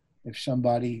hear if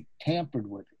somebody tampered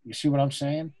with it. You see what I'm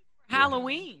saying?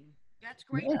 Halloween. That's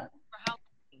great. Yeah. For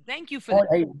Halloween. Thank you for that.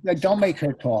 Hey, don't make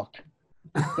her talk.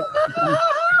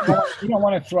 You don't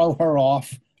want to throw her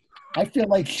off. I feel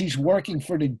like she's working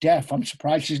for the deaf. I'm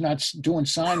surprised she's not doing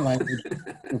sign language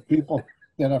for people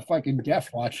that are fucking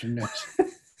deaf watching this.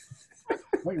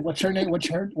 Wait, what's her name?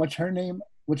 What's her name?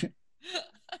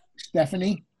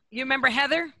 Stephanie? You remember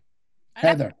Heather?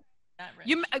 Heather.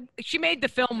 She made the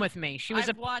film with me.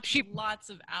 I've watched lots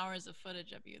of hours of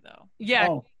footage of you, though.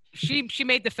 Yeah, she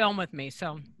made the film with me.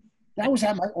 So that was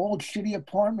at my old shitty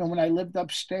apartment when I lived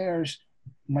upstairs.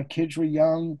 My kids were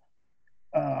young.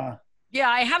 Yeah,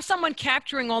 I have someone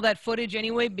capturing all that footage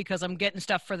anyway because I'm getting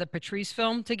stuff for the Patrice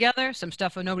film together. Some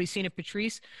stuff that nobody's seen of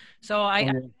Patrice. So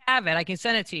I have it. I can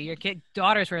send it to you. Your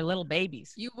daughters were little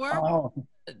babies. You were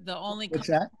the only. What's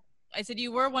that? I said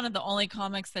you were one of the only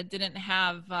comics that didn't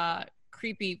have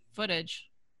creepy footage.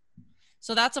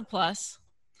 So that's a plus.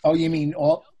 Oh, you mean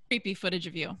all creepy footage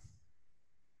of you?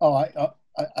 Oh,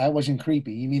 I wasn't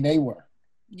creepy. You mean they were?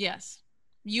 Yes.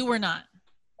 You were not.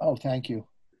 Oh, thank you.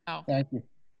 Oh. Thank you.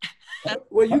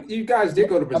 Well, you guys did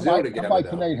go to Brazil together. By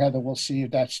tonight, Heather, we'll see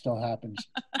if that still happens.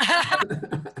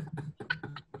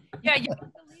 Yeah,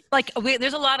 like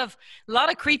there's a lot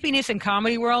of creepiness in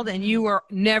comedy world, and you were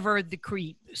never the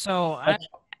creep. So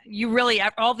you really,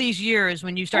 all these years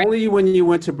when you started. Only when you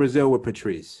went to Brazil with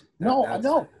Patrice.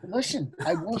 No. Listen,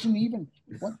 I wasn't even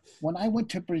when I went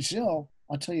to Brazil.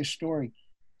 I'll tell you a story.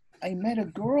 I met a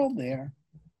girl there.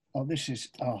 This is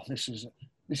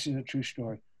a true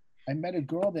story. I met a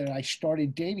girl there I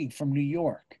started dating from New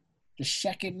York the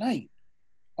second night.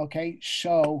 Okay,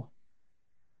 so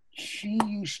she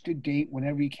used to date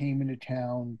whenever he came into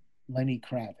town, Lenny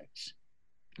Kravitz.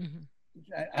 Mm-hmm.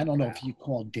 I don't know if you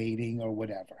call dating or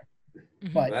whatever.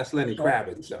 Mm-hmm. But that's Lenny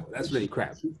Kravitz, though. That's Lenny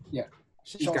Kravitz. Yeah.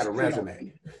 She's got a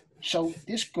resume. So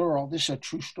this girl, this is a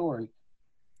true story.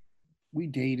 We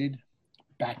dated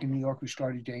back in New York. We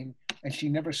started dating, and she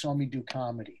never saw me do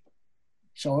comedy.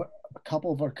 So a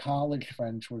couple of her college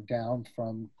friends were down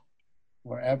from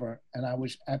wherever, and I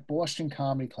was at Boston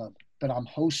Comedy Club, but I'm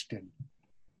hosting.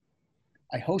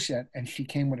 I hosted, and she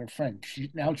came with her friend.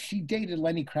 She dated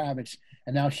Lenny Kravitz,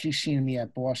 and now she's seeing me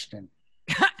at Boston.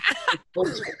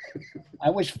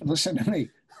 Listen to me.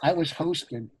 I was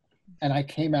hosting, and I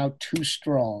came out too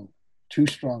strong,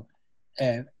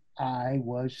 and I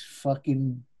was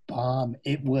fucking bomb.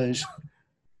 It was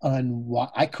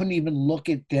I couldn't even look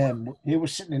at them. They were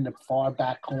sitting in the far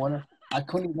back corner. I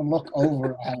couldn't even look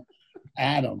over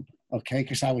at them, okay,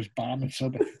 because I was bombing so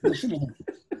bad. Listen to me.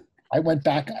 I went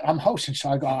back. I'm hosting, so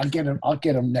I go, I'll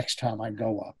get him next time I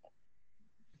go up.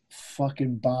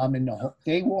 Fucking bombing the whole.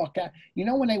 They walk out. You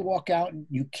know when they walk out,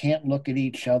 you can't look at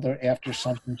each other after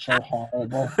something so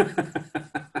horrible.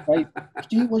 Right?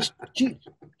 She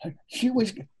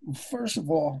was. First of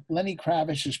all, Lenny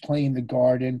Kravitz is playing the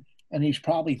Garden, and he's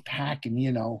probably packing.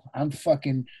 You know, I'm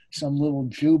fucking some little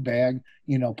Jew bag.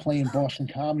 You know, playing Boston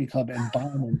Comedy Club and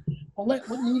bombing. Well,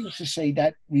 needless to say,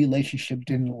 that relationship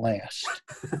didn't last.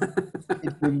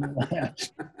 It didn't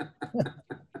last.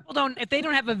 If they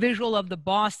don't have a visual of the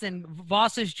Boston,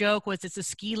 Voss's joke was it's a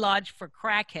ski lodge for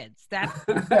crackheads.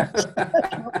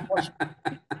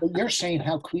 But you're saying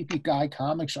how creepy guy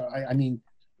comics are. I mean,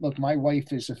 look, my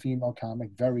wife is a female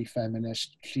comic, very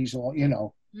feminist. She's all, you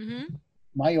know. Mm-hmm.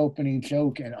 My opening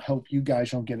joke, and I hope you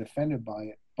guys don't get offended by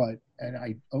it, and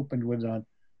I opened with it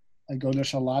I go,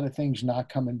 there's a lot of things not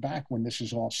coming back when this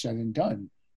is all said and done.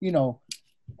 You know,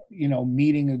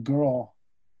 meeting a girl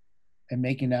and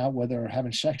making out with her or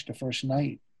having sex the first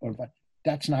night,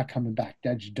 that's not coming back.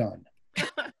 That's done.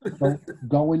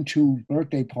 Going to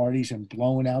birthday parties and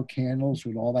blowing out candles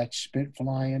with all that spit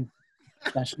flying,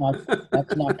 that's not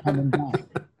coming back.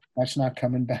 That's not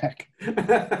coming back.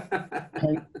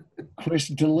 Okay? Chris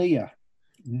D'Elia,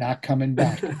 not coming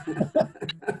back.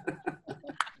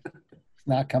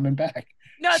 Not coming back.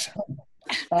 No.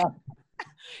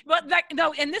 But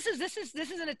and this is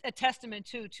a testament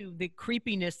to the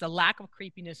creepiness, the lack of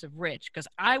creepiness of Rich, because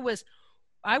I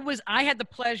had the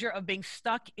pleasure of being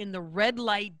stuck in the red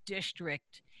light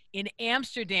district in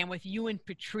Amsterdam with you and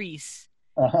Patrice.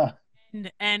 Uh-huh.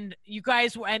 And you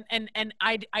guys were, and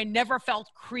I never felt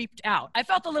creeped out. I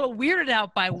felt a little weirded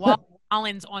out by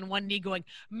Rollins on one knee going,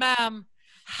 "Ma'am,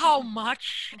 how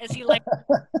much?" As he like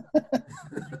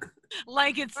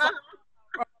it's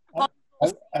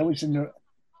I was in the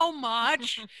so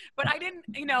much, but I didn't,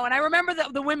 and I remember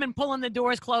the women pulling the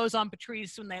doors closed on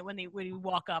Patrice when we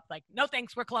walk up, like, "No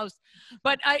thanks, we're closed."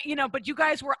 But but you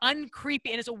guys were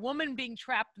uncreepy, and as a woman being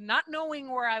trapped, not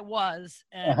knowing where I was,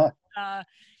 and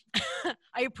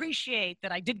I appreciate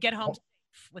that I did get home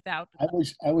without.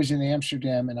 I was in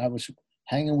Amsterdam, and I was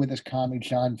hanging with this comic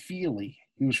John Feely.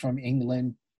 He was from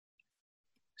England.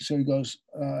 So he goes,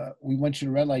 we went to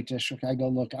the red light district. I go,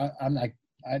 look,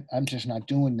 I'm just not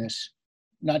doing this.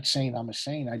 Not saying I'm a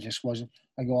saint. I just wasn't.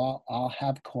 I go, I'll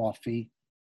have coffee.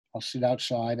 I'll sit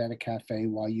outside at a cafe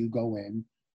while you go in.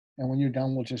 And when you're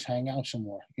done, we'll just hang out some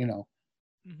more,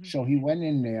 Mm-hmm. So he went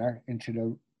in there into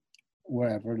the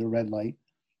red light.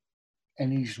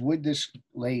 And he's with this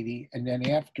lady. And then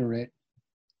after it,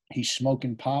 he's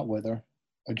smoking pot with her,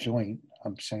 a joint.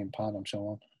 I'm saying pot, I'm so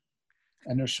on.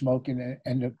 And they're smoking it.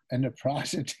 And the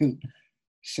prostitute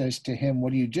says to him,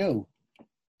 "What do you do?"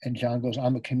 And John goes,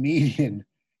 "I'm a comedian."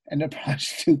 And the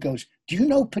prostitute goes, "Do you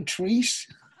know Patrice?"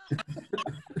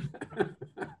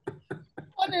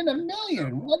 1 in a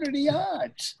million. What are the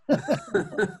odds?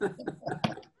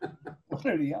 What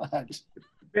are the odds?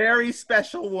 Very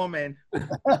special woman.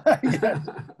 Yes.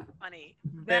 Funny.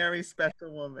 Very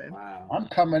special woman. Wow. I'm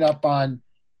coming up on,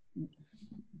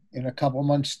 in a couple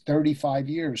months, 35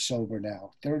 years sober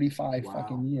now. 35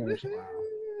 fucking years. Wow.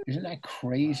 Isn't that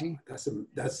crazy? Wow.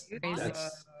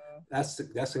 That's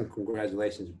some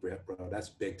congratulations, Brett, bro. That's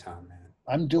big time, man.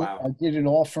 I did it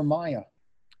all for Maya.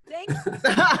 Thanks.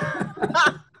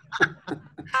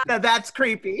 Now that's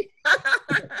creepy.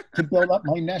 To build up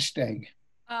my nest egg.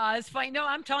 It's fine. No,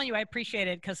 I'm telling you, I appreciate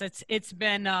it because it's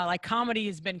been like comedy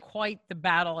has been quite the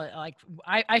battle. Like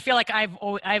I feel like I've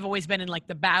always been in like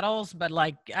the battles, but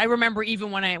like I remember even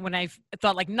when I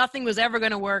thought like nothing was ever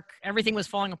going to work, everything was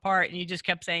falling apart, and you just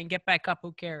kept saying, "Get back up,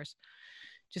 who cares?"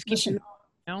 Just keep. Listen,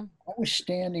 I was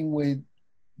standing with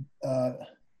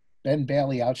Ben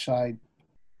Bailey outside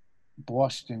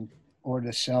Boston or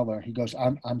the Cellar. He goes,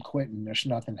 "I'm quitting. There's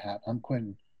nothing happening. I'm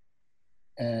quitting,"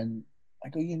 and I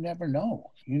go, "You never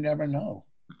know. You never know."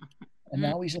 And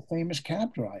now he's a famous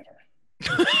cab driver.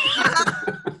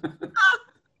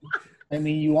 I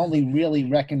mean, you only really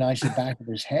recognize the back of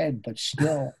his head, but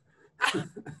still,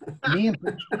 me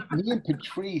and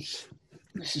Patrice,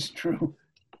 this is true.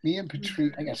 Me and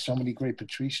Patrice, I got so many great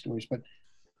Patrice stories, but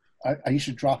I used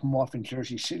to drop him off in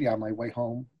Jersey City on my way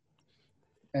home.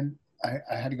 And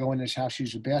I had to go in his house,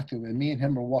 use the bathroom. And me and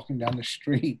him were walking down the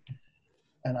street.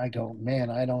 And I go, man,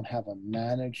 I don't have a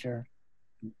manager,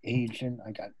 an agent.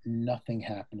 I got nothing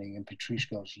happening. And Patrice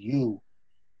goes,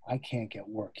 I can't get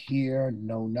work here,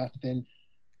 no nothing.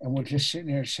 And we're just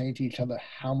sitting there saying to each other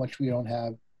how much we don't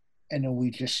have. And then we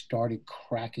just started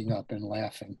cracking up and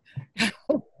laughing.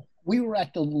 We were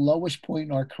at the lowest point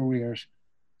in our careers,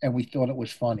 and we thought it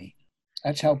was funny.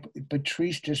 That's how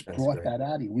Patrice just brought that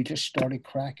out of you. We just started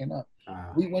cracking up.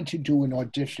 We went to do an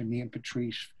audition, me and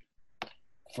Patrice,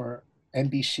 for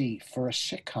NBC for a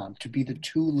sitcom, to be the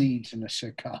two leads in a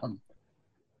sitcom.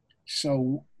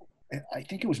 So I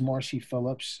think it was Marcy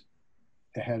Phillips,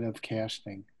 the head of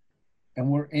casting. And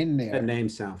we're in there. That name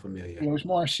sounds familiar. It was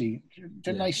Marcy,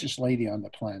 the nicest lady on the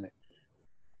planet.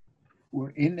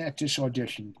 We're in at this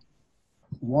audition.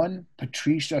 1,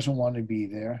 Patrice doesn't want to be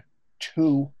there.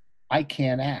 2, I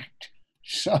can't act.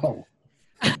 So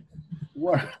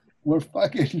we're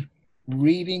fucking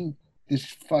reading this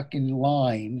fucking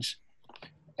lines,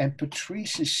 and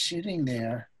Patrice is sitting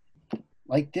there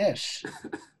like this.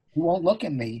 He won't look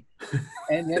at me.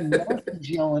 And then Martha's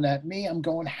yelling at me. I'm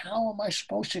going, how am I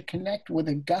supposed to connect with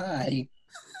a guy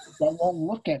that won't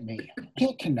look at me? I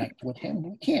can't connect with him.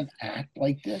 We can't act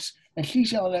like this. And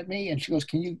she's yelling at me, and she goes,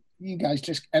 can you guys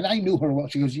just, and I knew her well.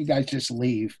 She goes, you guys just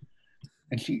leave.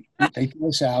 And they threw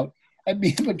us out. And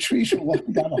me and Patrice were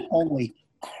walking down the hallway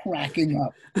cracking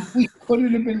up. We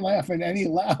couldn't have been laughing any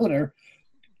louder.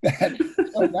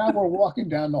 So now we're walking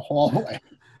down the hallway.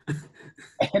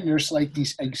 And there's like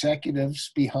these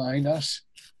executives behind us.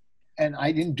 And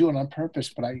I didn't do it on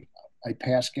purpose, but I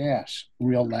passed gas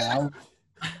real loud.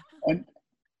 And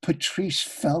Patrice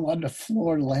fell on the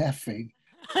floor laughing.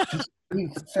 He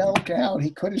fell down.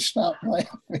 He couldn't stop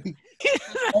laughing.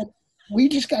 And we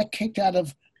just got kicked out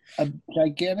of a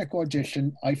gigantic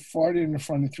audition. I farted in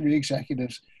front of 3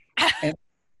 executives. And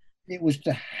it was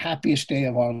the happiest day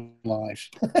of our lives.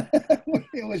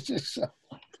 It was just so...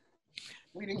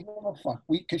 We didn't give a fuck.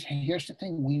 Because here's the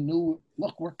thing. We knew,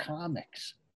 look, we're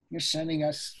comics. You're sending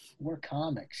us, we're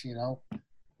comics, you know?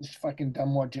 This fucking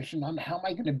dumb audition. How am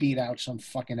I going to beat out some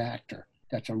fucking actor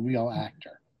that's a real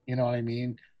actor? You know what I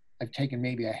mean? I've taken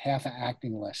maybe a half an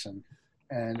acting lesson,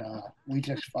 and we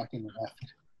just fucking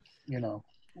left, you know?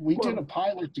 We did a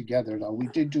pilot together, though. We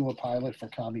did do a pilot for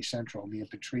Comedy Central, me and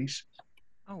Patrice.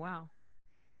 Oh, wow.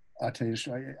 I'll tell you,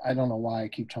 I don't know why I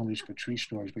keep telling these Patrice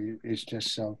stories, but it's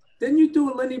just so. Didn't you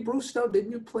do a Lenny Bruce though?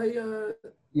 Didn't you play?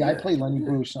 Yeah, I played Lenny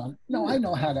Bruce on. No, I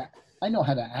know how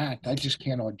to act. I just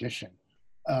can't audition.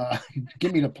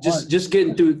 Give me the plot. Just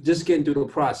getting through the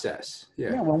process.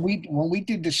 Yeah. Yeah. When we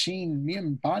did the scene, me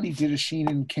and Bonnie did a scene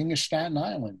in King of Staten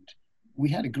Island. We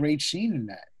had a great scene in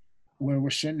that, where we're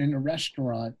sitting in a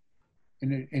restaurant,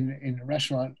 in a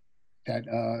restaurant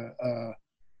that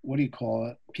what do you call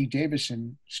it? Pete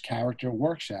Davidson's character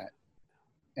works at.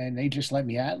 And they just let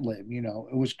me ad-lib, you know.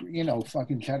 It was, you know,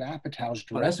 fucking Judd Apatow's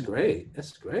director. Oh, that's great.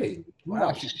 That's great. You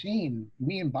watch the scene.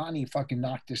 Me and Bonnie fucking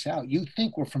knocked this out. You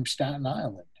think we're from Staten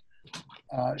Island.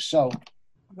 So,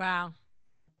 wow.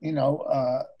 You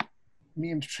know,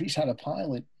 me and Patrice had a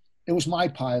pilot. It was my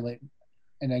pilot.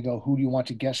 And they go, who do you want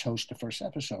to guest host the first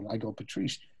episode? I go,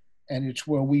 Patrice. And it's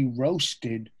where we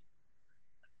roasted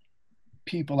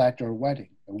people at their wedding,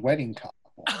 a wedding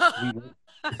couple.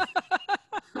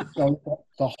 So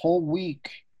the whole week,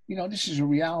 you know, this is a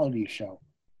reality show.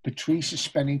 Patrice is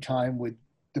spending time with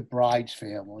the bride's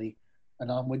family,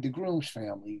 and I'm with the groom's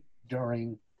family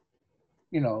during,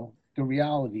 you know, the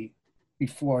reality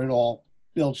before it all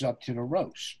builds up to the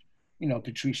roast. You know,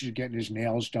 Patrice is getting his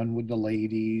nails done with the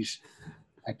ladies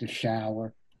at the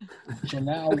shower. So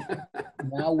now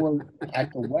we're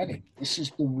at the wedding. This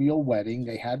is the real wedding.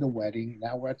 They had the wedding.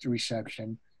 Now we're at the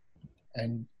reception.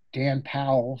 And Dan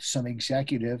Powell, some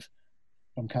executive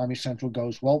from Comedy Central,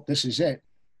 goes, well, this is it.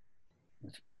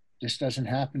 If this doesn't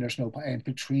happen, there's no... And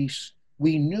Patrice,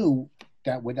 we knew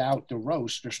that without the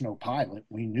roast, there's no pilot.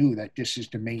 We knew that this is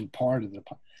the main part of the...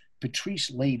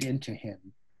 Patrice laid into him,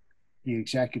 the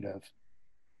executive.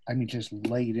 I mean, just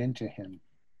laid into him.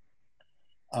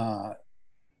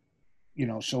 You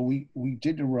know, so we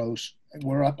did the roast.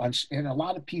 We're up on... And a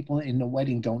lot of people in the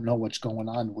wedding don't know what's going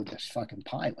on with this fucking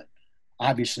pilot.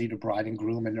 Obviously, the bride and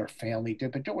groom and their family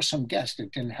did, but there were some guests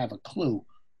that didn't have a clue.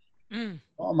 So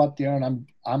I'm up there and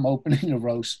I'm opening the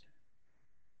roast,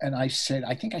 and I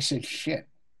think I said shit.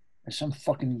 And some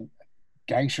fucking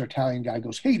gangster Italian guy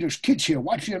goes, "Hey, there's kids here.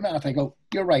 Watch your mouth." I go,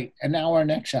 "You're right." And now our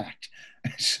next act.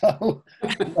 So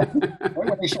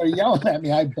when they started yelling at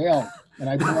me, I bailed and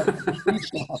I brought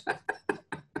Patrice up.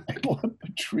 I brought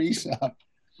Patrice up.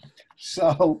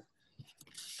 So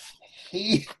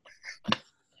these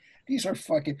are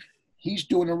fucking. He's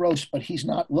doing a roast, but he's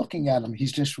not looking at them.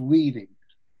 He's just reading.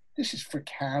 This is for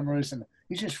cameras, and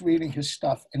he's just reading his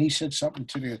stuff. And he said something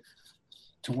to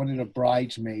one of the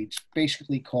bridesmaids,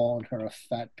 basically calling her a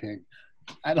fat pig.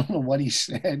 I don't know what he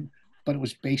said, but it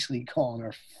was basically calling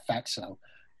her fatso.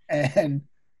 And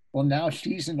well, now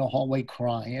she's in the hallway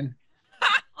crying.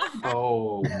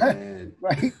 Oh man!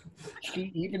 Right?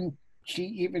 She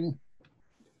even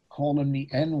called him the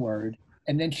N-word,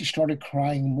 and then she started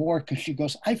crying more because she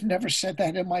goes, "I've never said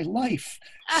that in my life."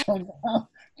 So now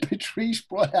Patrice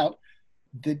brought out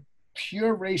the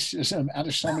pure racism out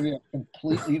of somebody that's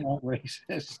completely not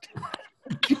racist.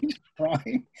 She's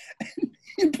crying.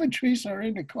 And Patrice are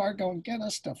in the car going, "Get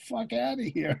us the fuck out of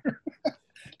here."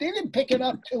 They didn't pick it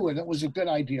up too, and it was a good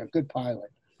idea, good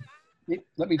pilot.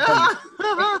 Let me tell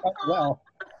you. Well,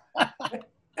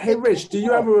 Hey, Rich, do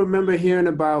you ever remember hearing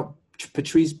about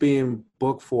Patrice being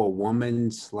booked for a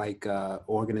woman's like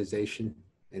organization,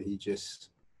 and he just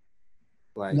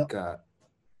like No.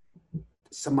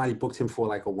 Somebody booked him for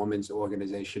like a woman's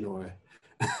organization, or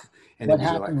and What it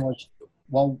was happened like, was,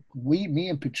 well, me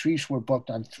and Patrice were booked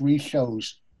on 3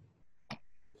 shows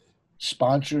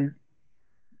sponsored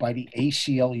by the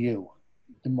ACLU,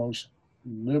 the most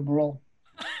liberal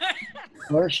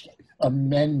First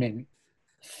Amendment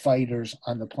fighters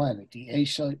on the planet. The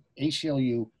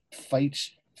ACLU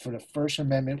fights for the First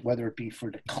Amendment, whether it be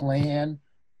for the Klan,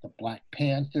 the Black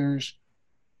Panthers,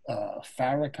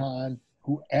 Farrakhan,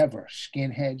 whoever,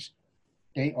 skinheads.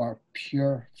 They are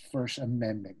pure First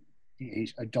Amendment. The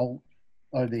adult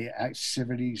or the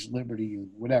Civities Liberty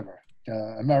Union, whatever.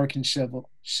 The American Civil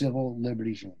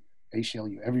Liberties Union,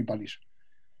 ACLU, everybody's.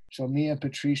 So me and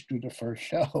Patrice do the first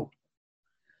show.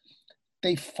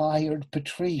 They fired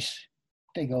Patrice.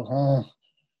 They go, "Huh,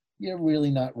 you're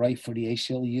really not right for the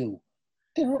ACLU.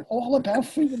 They're all about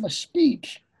freedom of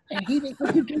speech." And he didn't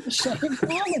want to do the second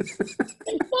college.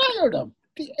 They fired him.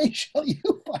 The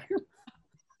ACLU fired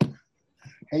him.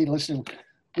 Hey, listen,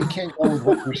 we can't go with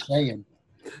what we're saying.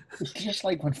 It's just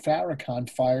like when Farrakhan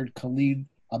fired Khalid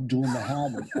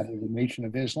Abdul-Muhammad out of the Nation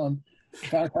of Islam.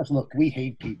 Farrakhan said, "Look, we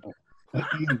hate people, but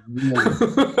you really,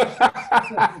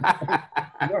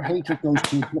 your hatred goes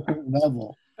to a different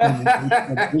level than the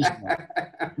Nation of Islam.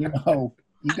 You know,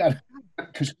 you got,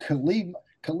 because Khalid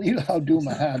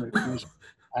Abdul-Muhammad was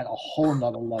at a whole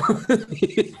nother level of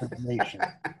the nation."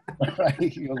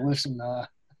 Right? You know, listen,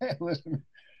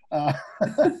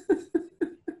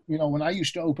 you know, when I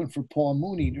used to open for Paul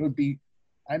Mooney, there would be,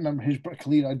 I remember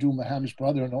Khalid Abdul-Muhammad's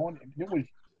brother and all, there was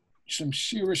some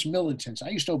serious militants. I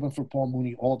used to open for Paul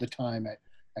Mooney all the time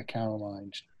at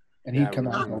Caroline's. And he'd come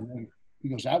out and go, he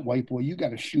goes, "That white boy, you got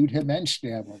to shoot him and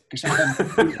stab him." Because I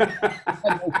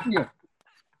had no fear.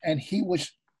 And he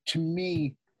was, to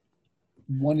me,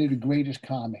 one of the greatest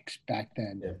comics back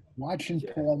then. Yeah. Watching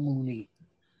Paul Mooney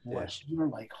was, you were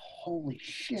like, holy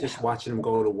shit. Just watching him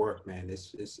go to work, man,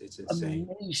 it's insane.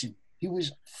 Amazing. He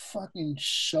was fucking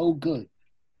so good,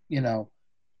 you know.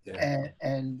 Yeah.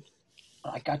 And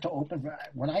I got to open,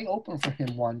 when I opened for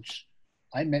him once,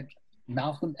 I met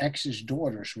Malcolm X's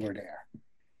daughters were there.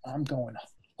 I'm going,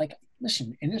 like,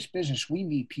 listen, in this business, we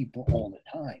meet people all the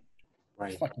time.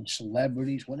 Right. Fucking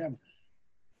celebrities, whatever.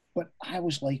 But I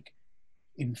was like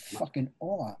in fucking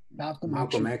awe.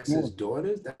 Malcolm X's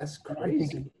daughters? That's crazy. I'm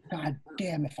thinking, God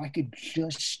damn, if I could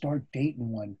just start dating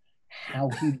one, how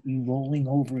he'd be rolling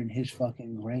over in his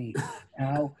fucking grave.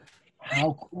 How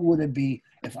cool would it be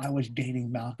if I was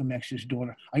dating Malcolm X's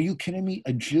daughter? Are you kidding me?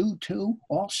 A Jew too,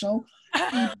 also?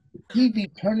 He'd be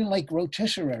turning like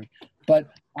rotisserie. But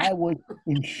I was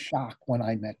in shock when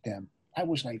I met them. I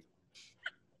was like,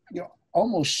 you know,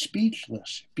 almost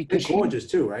speechless. Because they're gorgeous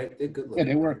too, right? They're good looking.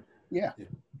 Yeah, they were. Yeah.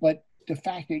 But the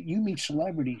fact that you meet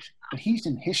celebrities, but he's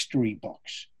in history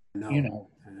books. You know,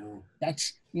 I know.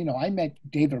 That's, you know, I met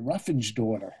David Ruffin's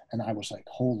daughter, and I was like,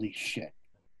 holy shit.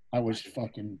 I was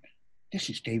fucking, this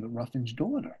is David Ruffin's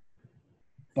daughter.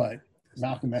 But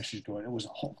Malcolm X's daughter, it was a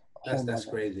whole that's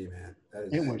crazy, man.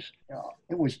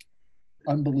 It was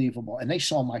unbelievable. And they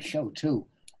saw my show too,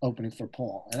 opening for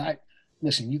Paul. And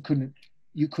listen, you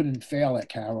couldn't fail at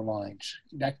Caroline's.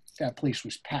 That place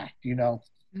was packed, you know.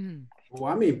 Mm.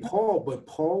 Well, I mean, Paul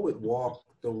would walk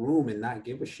the room and not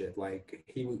give a shit. Like,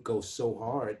 he would go so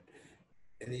hard,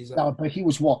 and he's like, no, but he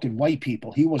was walking white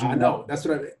people. He wasn't. I know. That's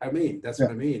what I mean. That's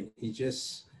what I mean. He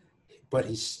just,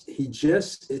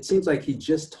 it seems like he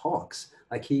just talks.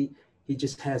 Like he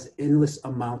just has endless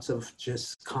amounts of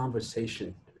just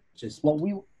conversation. Just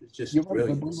Well, just you're right,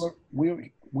 but brilliance.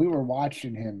 we were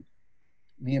watching him.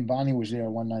 Me and Bonnie was there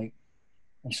one night,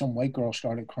 and some white girl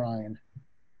started crying,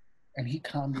 and he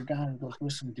calmed her down and goes,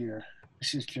 "Listen, dear,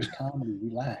 this is just comedy.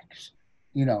 Relax."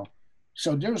 You know,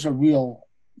 so there's a real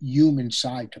human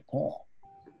side to Paul.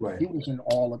 Right. He was in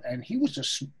all of, and he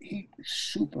was he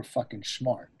super fucking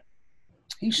smart.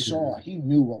 He saw, he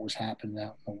knew what was happening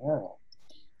out in the world.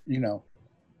 You know,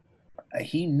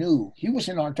 he knew. He was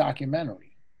in our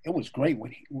documentary. It was great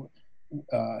when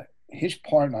his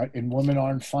part in Women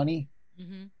Aren't Funny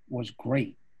was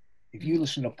great. If you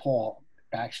listen to Paul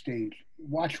backstage,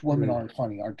 watch Women Aren't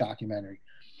Funny, our documentary.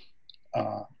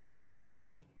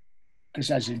 Because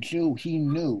as a Jew, he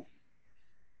knew,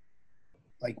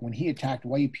 like when he attacked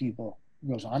white people, he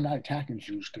goes, "I'm not attacking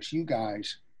Jews because you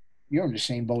guys, you're in the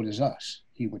same boat as us,"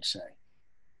 he would say.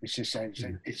 It's just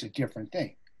it's a different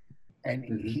thing. And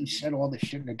he said all this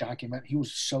shit in the document. He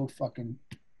was so fucking,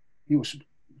 he was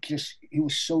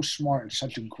so smart and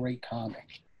such a great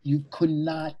comic. You could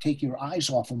not take your eyes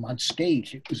off him on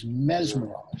stage. It was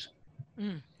mesmerizing.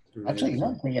 I'll tell you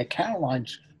one thing, at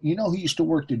Caroline's, you know who used to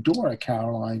work the door at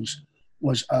Caroline's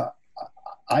was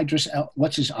Idris Elba.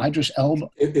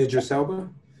 Idris Elba?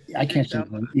 I can't say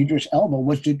his name. Idris Elba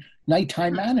was the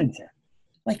nighttime manager.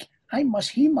 Like, he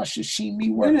must have seen me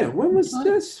work. Wait a minute, when was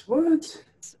this? What?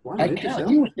 Wow,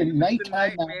 He was the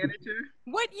nighttime manager.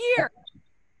 What year?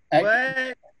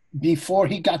 What? Before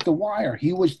he got the wire,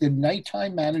 he was the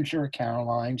nighttime manager at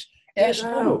Caroline's. Ask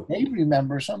him, they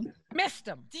remember something. Missed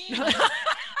him.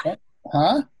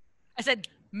 Huh? I said,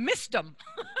 missed him.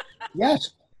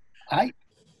 Yes.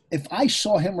 If I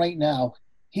saw him right now,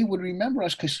 he would remember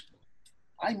us because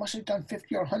I must have done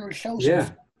 50 or 100 shows. Yeah.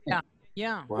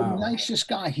 Yeah. Wow. The nicest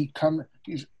guy.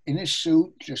 He's in his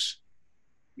suit, just,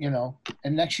 you know,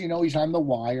 and next you know, he's on the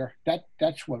wire.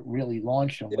 That's what really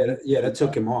launched him. Yeah, that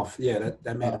took him off. Yeah,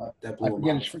 that made that blew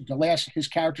him off. His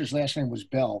character's last name was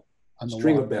Bell. On the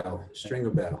Stringer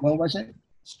Bell. What was it?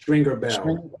 Stringer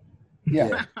Bell.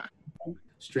 Yeah.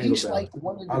 Stringer Bell. Like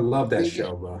one of the I love that biggest,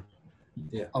 show, bro.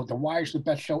 Yeah. Oh, The Wire's the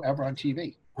best show ever on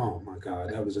TV. Oh my God,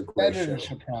 that was a great Better show. than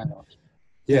Sopranos.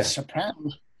 Yeah.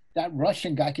 Sopranos, that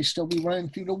Russian guy could still be running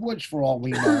through the woods for all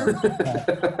we know.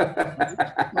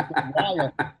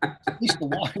 At least the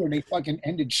Wire, they fucking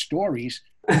ended stories.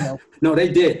 You know. No, they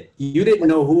did. You didn't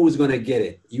know who was going to get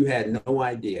it. You had no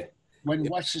idea. When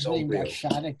what's his name got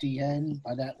shot at the end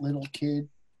by that little kid?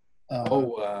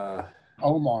 Omar.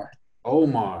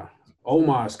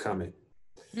 Omar's coming.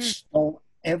 So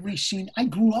every scene, I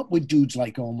grew up with dudes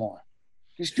like Omar.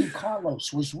 This dude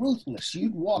Carlos was ruthless.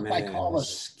 You'd walk by Carlos.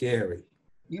 Scary.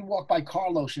 You'd walk by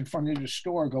Carlos in front of the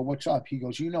store, go, "What's up?" He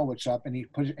goes, "You know what's up," and you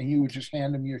would just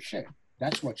hand him your shit.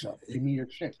 That's what's up. Give me your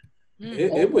shit.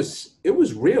 It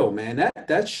was real, man.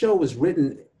 That show was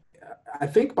written, I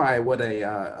think, by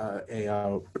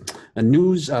a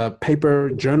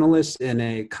newspaper journalist and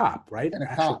a cop, right? And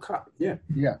a cop. Yeah.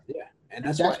 And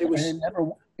that's why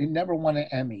it never won an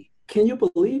Emmy. Can you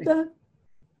believe that?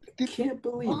 I can't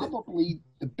believe it. Probably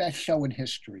the best show in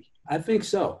history. I think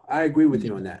so. I agree with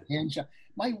you on that. And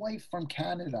my wife from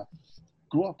Canada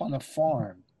grew up on a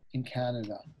farm in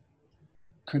Canada.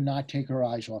 Could not take her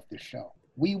eyes off the show.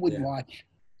 We would watch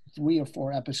 3 or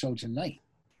 4 episodes a night.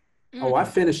 Oh, I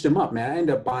finished them up, man. I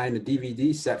ended up buying the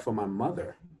DVD set for my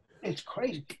mother. It's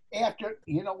crazy. After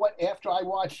I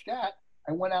watched that,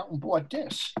 I went out and bought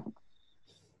this.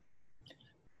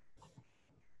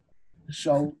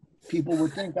 So people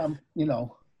would think I'm, you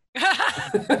know.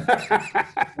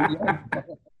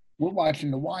 We're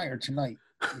watching The Wire tonight.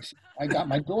 I got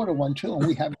my daughter one too, and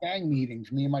we have gang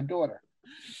meetings, me and my daughter.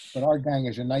 But our gang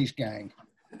is a nice gang.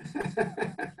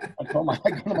 I go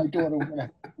to my daughter,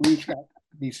 we each got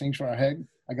these things for our head.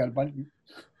 I got a bunch. And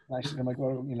I said to my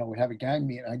daughter, you know, we have a gang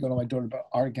meeting. I go to my daughter, but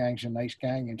our gang's a nice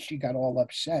gang, and she got all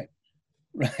upset,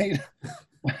 right?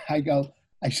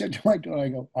 I said to my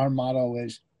daughter, our motto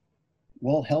is,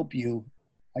 "We'll help you."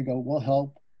 I go, "We'll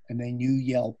help," and then you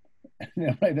yelp.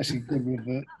 And that's a good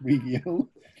review.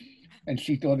 And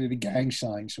she thought of the gang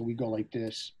sign, so we go like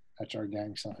this. That's our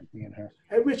gang sign, me and her.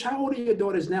 Hey, Rich, how old are your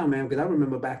daughters now, man? Because I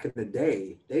remember back in the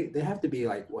day, they have to be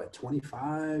like, what,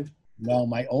 25? No,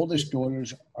 my oldest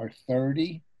daughters are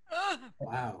 30.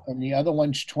 Wow. And the other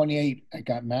one's 28. I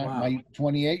got married. Wow. My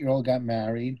 28-year-old got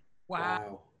married.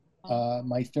 Wow.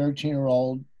 My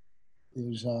 13-year-old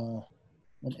is,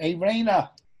 hey, Raina.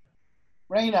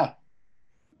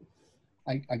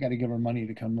 I got to give her money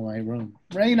to come to my room.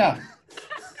 Raina,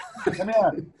 come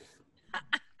here.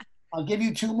 I'll give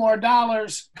you $2 more.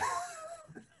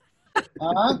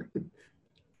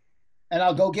 and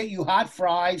I'll go get you hot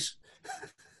fries.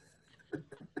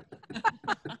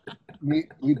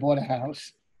 We bought a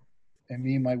house, and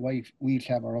me and my wife, we each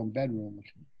have our own bedroom.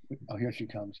 Oh, here she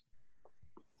comes.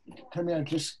 Come here,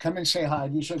 just come and say hi.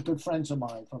 These are good friends of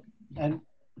mine. And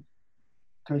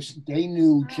because they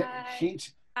knew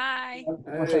she's. Hi.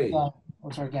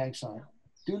 What's our gang sign?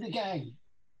 Do the gang.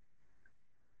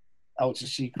 Oh, it's a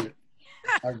secret.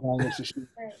 Our gang is a secret.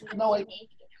 No, wait.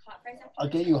 I'll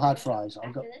get you hot fries.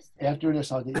 I'll go after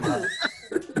this. I'll get you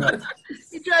hot.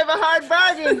 You drive a hard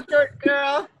bargain, short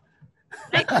girl.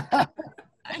 I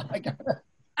got it.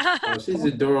 Oh, she's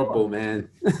adorable, man.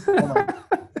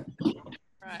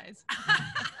 Fries.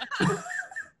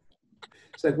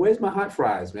 It's like, where's my hot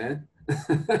fries, man?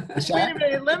 Wait a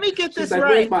minute, let me get this like, right.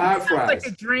 where's my hot This sounds like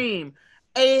fries? a dream.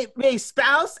 A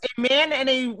spouse, a man and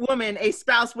a woman, a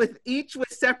spouse with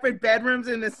separate bedrooms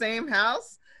in the same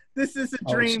house. This is a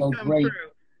dream so come great. true.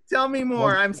 Tell me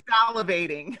more. I'm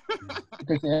salivating.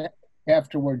 Because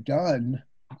after we're done,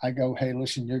 I go, hey,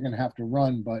 listen, you're going to have to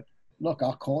run, but look,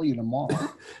 I'll call you tomorrow.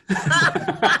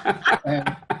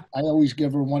 And I always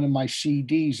give her one of my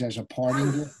CDs as a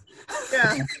parting gift.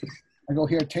 Yeah. I go,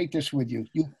 here, take this with you.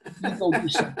 You go do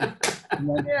something.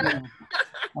 Then, Yeah.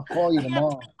 I'll call you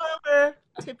tomorrow. Over,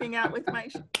 tipping out with my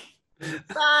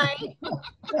bye.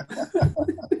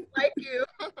 Like you.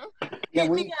 Yeah,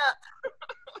 Keep me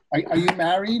up. Are you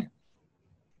married?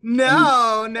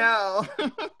 No, no.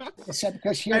 Except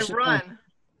because I here's the run.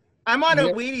 I'm on a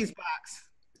Yeah. Wheaties box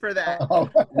for that. thing. Oh,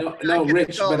 No, get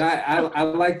Rich, the but I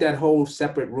like that whole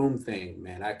separate room thing,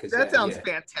 man. That sounds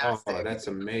fantastic. Oh, that's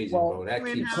amazing, Well, bro. That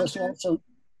Twin keeps. house. plus also,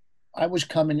 I was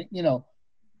coming,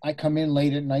 I come in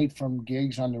late at night from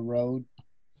gigs on the road,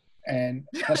 and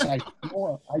plus I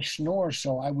snore,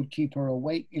 so I would keep her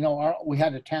awake. We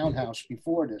had a townhouse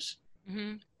before this,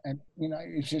 Mm-hmm. and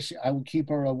it's just I would keep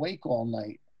her awake all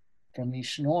night from me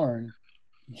snoring.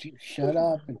 And she'd shut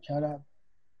up and shut up.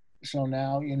 So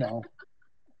now,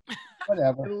 I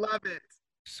whatever. love it.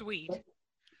 Sweet.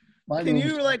 My Can room's-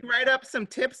 you write up some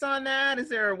tips on that? Is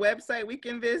there a website we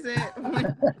can visit?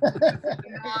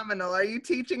 Phenomenal. Are you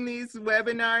teaching these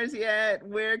webinars yet?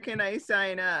 Where can I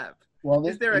sign up? Well,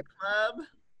 Is there a club?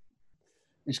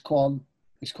 It's called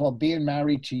being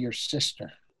married to your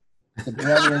sister, the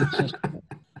brother and sister.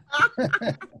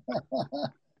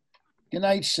 Good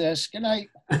night, sis. Good night.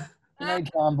 Good night,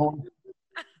 John Boy.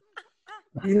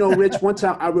 Rich,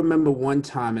 I remember one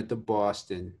time at the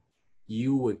Boston,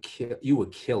 you were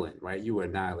killing, right? You were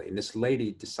annihilating. This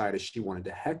lady decided she wanted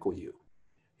to heckle you,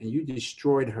 and you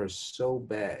destroyed her so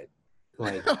bad.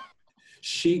 Like,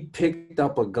 she picked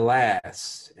up a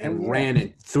glass and ran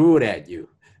and threw it at you.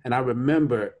 And I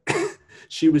remember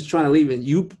she was trying to leave, and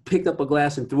you picked up a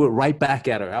glass and threw it right back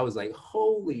at her. I was like,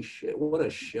 holy shit, what a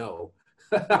show.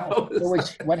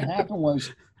 What happened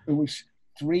was it was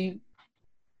 3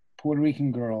 Puerto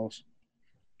Rican girls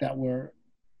that were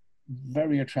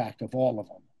very attractive, all of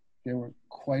them. They were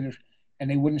and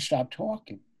they wouldn't stop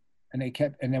talking. And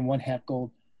and then one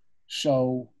heckled.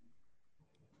 So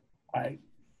I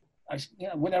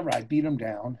whatever, I beat them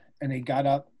down, and they got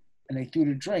up and they threw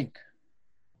the drink.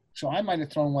 So I might have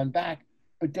thrown one back,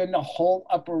 but then the whole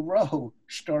upper row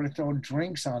started throwing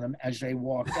drinks on them as they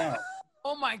walked out.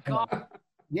 Oh my God.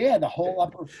 Yeah, the whole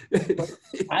upper. But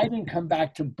I didn't come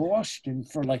back to Boston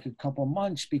for like a couple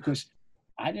months because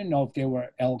I didn't know if they were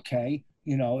LK,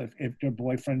 if their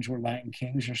boyfriends were Latin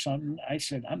Kings or something. I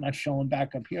said, I'm not showing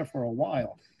back up here for a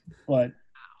while. But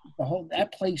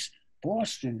that place,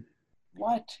 Boston,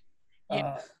 what?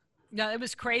 Yeah. No, it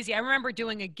was crazy. I remember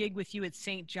doing a gig with you at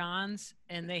St. John's,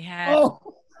 and they had,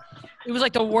 it was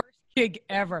like the worst gig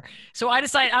ever. So I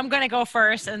decided I'm going to go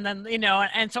first, and then,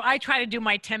 and so I try to do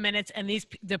my 10 minutes, and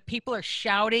the people are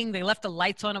shouting. They left the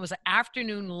lights on. It was an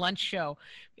afternoon lunch show,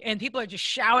 and people are just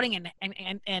shouting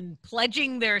and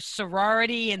pledging their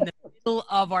sorority in the middle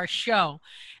of our show.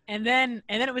 And then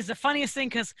it was the funniest thing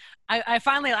because I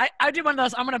finally did one of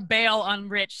those, I'm going to bail on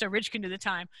Rich so Rich can do the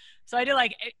time. So I did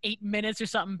like 8 minutes or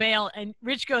something, bail, and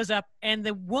Rich goes up, and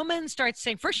the woman starts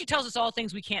saying, first she tells us all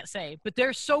things we can't say, but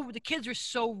the kids are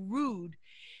so rude.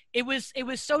 It was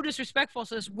so disrespectful.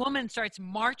 So this woman starts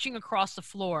marching across the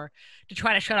floor to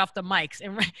try to shut off the mics.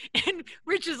 And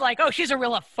Rich is like, oh, she's a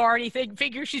real authority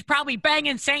figure. She's probably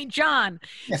banging St. John.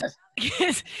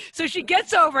 Yes. So she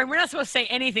gets over, and we're not supposed to say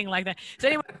anything like that. So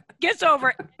anyway, gets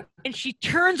over, and she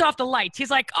turns off the lights.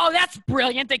 He's like, oh, that's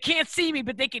brilliant. They can't see me,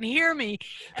 but they can hear me.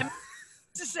 And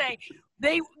to say,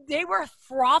 they were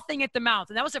frothing at the mouth.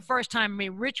 And that was the first time. I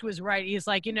mean, Rich was right. He's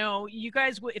like, you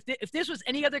guys, if this was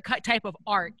any other type of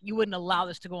art, you wouldn't allow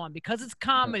this to go on. Because it's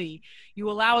comedy, you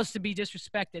allow us to be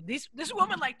disrespected. This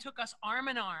woman took us arm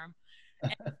in arm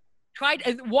tried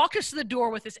and walked us to the door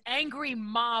with this angry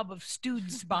mob of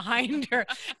students behind her.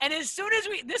 And as soon as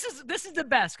this is the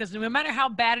best, because no matter how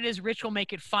bad it is, Rich will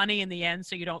make it funny in the end,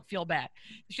 so you don't feel bad.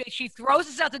 She throws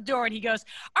us out the door, and he goes,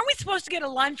 "Aren't we supposed to get a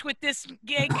lunch with this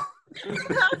gig?"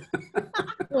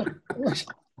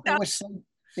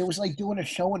 It was like doing a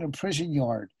show in a prison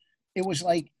yard. It was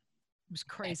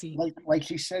crazy. Like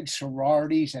she said,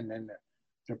 sororities, and then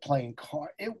they're playing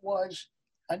cards. It was.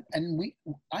 And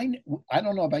I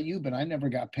don't know about you, but I never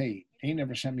got paid. He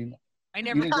never sent me. I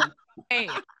never got paid.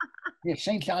 Yeah,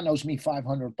 St. John owes me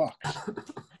 $500.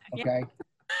 Okay,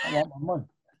 I want my money.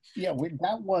 Yeah,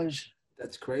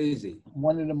 that's crazy.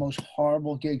 One of the most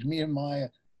horrible gigs. Me and Maya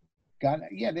got.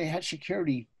 Yeah, they had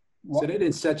security. So they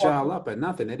didn't set y'all up or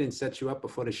nothing. They didn't set you up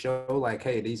before the show. Like,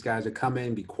 hey, these guys are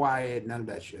coming. Be quiet. None of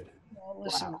that shit. No,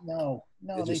 listen. Wow.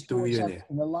 No. They just threw you in there.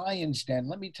 In the Lion's Den.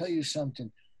 Let me tell you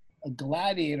something. A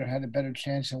Gladiator had a better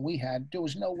chance than we had. There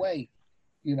was no way,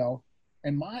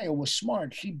 And Maya was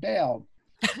smart. She bailed.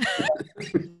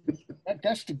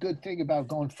 That's the good thing about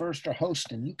going first or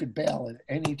hosting. You could bail at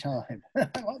any time.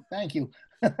 Well, thank you.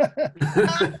 It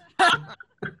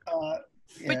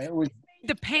was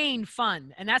the pain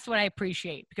fun, and that's what I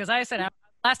appreciate. Because I said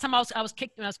last time I was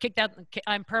kicked out.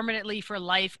 I'm permanently for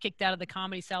life kicked out of the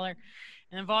Comedy Cellar,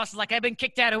 and then Voss is like, "I've been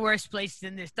kicked out of worse places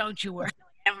than this. Don't you worry."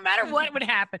 No matter what would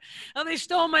happen. Oh, they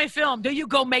stole my film. Do you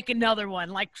go make another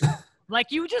one? Like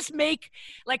you just make,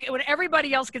 like when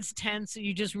everybody else gets tense,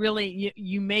 you just really,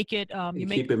 you make it, you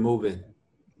keep it moving.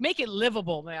 Make it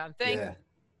livable, man.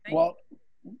 Well,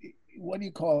 what do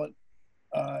you call it?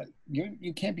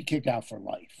 You can't be kicked out for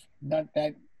life. Not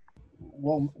that.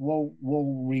 We'll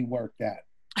rework that.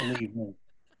 Believe me.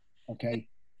 Okay.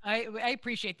 I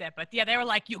appreciate that, but yeah, they were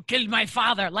like, "You killed my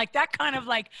father," like that kind of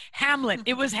like Hamlet.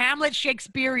 It was Hamlet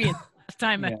Shakespearean last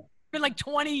time. Yeah. It's been like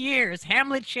 20 years.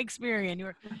 Hamlet Shakespearean.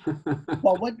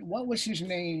 Well, what was his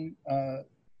name? The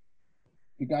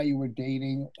guy you were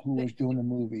dating who was doing the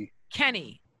movie?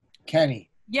 Kenny.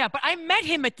 Yeah, but I met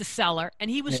him at the Cellar, and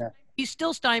he's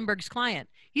still Steinberg's client.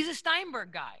 He's a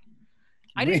Steinberg guy.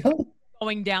 I didn't know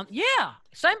going down. Yeah,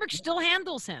 Steinberg still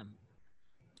handles him.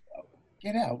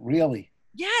 Get out, really?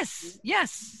 Yes.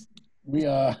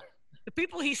 The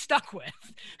people he's stuck with.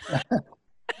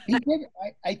 He did.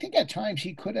 I think at times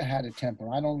he could have had a temper.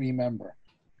 I don't remember.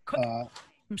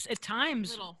 At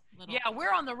times. Little. Yeah,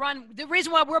 we're on the run. The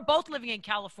reason why we're both living in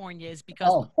California is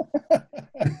because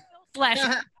flesh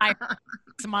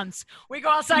 6 months. We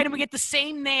go outside and we get the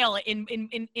same nail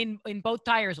in both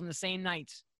tires on the same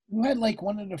nights. You had like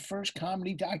one of the first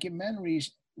comedy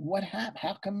documentaries. What happened?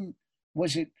 How come?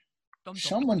 Was it?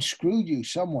 Someone screwed you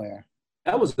somewhere.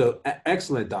 That was an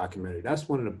excellent documentary. That's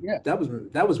one of the. Yeah.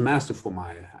 That was masterful,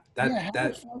 Maya.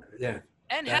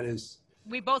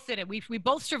 We both did it. We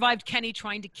both survived Kenny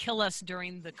trying to kill us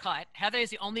during the cut. Heather is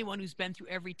the only one who's been through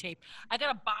every tape. I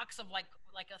got a box of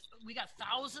we got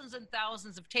thousands and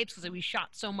thousands of tapes because we shot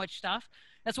so much stuff.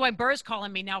 That's why Burr's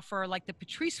calling me now for like the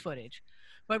Patrice footage.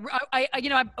 But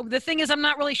the thing is, I'm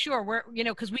not really sure where,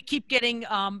 because we keep getting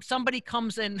somebody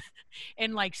comes in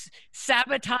and like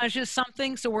sabotages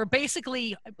something. So we're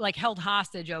basically like held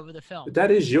hostage over the film. But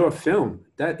that is your film.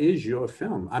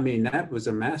 I mean, that was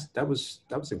that was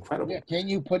incredible. Yeah. Can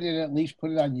you at least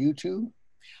put it on YouTube?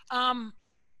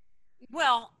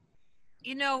 Well,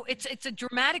 it's a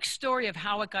dramatic story of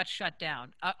how it got shut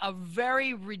down. A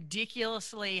very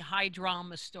ridiculously high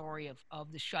drama story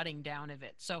of the shutting down of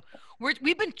it. So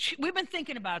we've been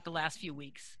thinking about it the last few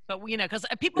weeks, but because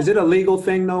people. Is it a legal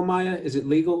thing, though, Maya? Is it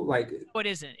legal? Like. No, it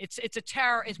isn't. It's a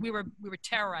terror. We were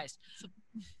terrorized.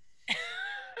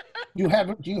 Do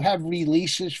you have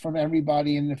releases from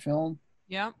everybody in the film?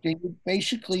 Yeah.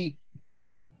 Basically,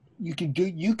 you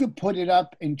could put it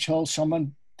up until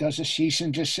someone does a cease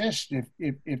and desist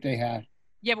if they have.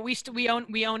 Yeah, but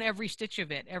we own every stitch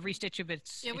of it. Every stitch of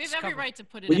it's. Yeah, we have every right to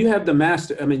put it. Well, you have the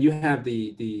master. I mean, you have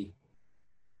the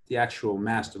actual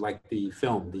master, like the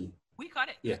film. We got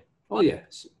it. Yeah. Oh yeah.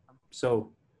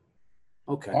 So,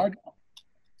 okay.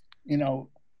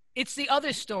 It's the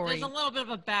other story. There's a little bit of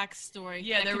a backstory.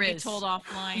 Yeah, there is. Be told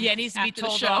offline. Yeah, it needs to be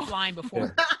told offline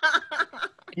before.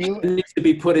 It needs to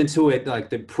be put into it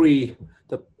like the.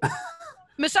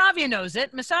 Masavia knows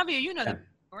it. Masavia, you know the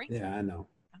story. Yeah, I know.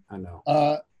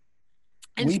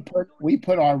 We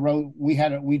put our roast.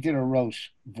 We did a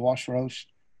roast, Voss roast.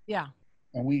 Yeah.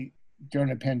 And we during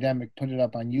the pandemic put it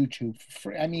up on YouTube.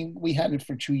 We had it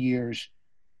for 2 years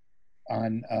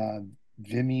on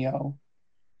Vimeo.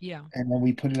 Yeah. And then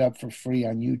we put it up for free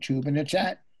on YouTube, and it's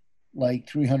at like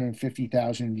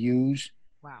 350,000 views.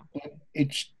 Wow.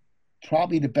 It's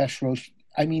probably the best roast.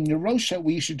 I mean, the roast that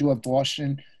we used to do at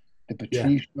Boston, The Yeah.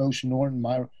 Patrice roast, Norton,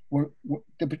 Meyer,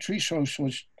 the Patrice roast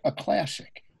was a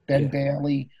classic. Ben Yeah.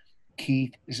 Bailey,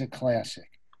 Keith is a classic.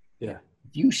 Yeah.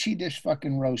 You see this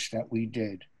fucking roast that we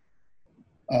did.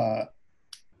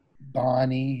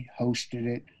 Bonnie hosted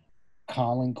it.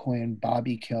 Colin Quinn,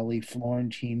 Bobby Kelly,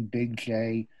 Florentine, Big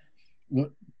J.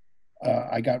 Look,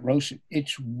 I got roasted.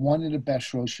 It's one of the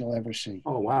best roasts you'll ever see.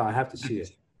 Oh wow, I have to see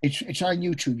it. It's on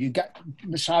YouTube. You got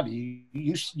Masabi.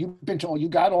 You've been to you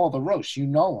got all the roasts. You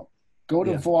know them. Go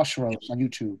to Yeah. Voss roast on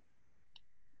YouTube.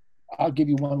 I'll give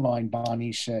you one line.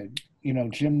 Bonnie said, you know,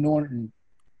 Jim Norton's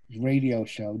radio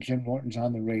show. Jim Norton's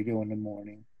on the radio in the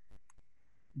morning.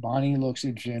 Bonnie looks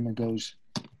at Jim and goes,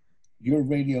 "Your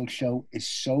radio show is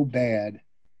so bad,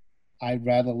 I'd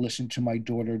rather listen to my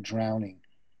daughter drowning."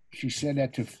 She said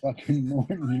that to fucking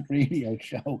Norton's radio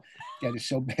show. That is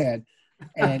so bad.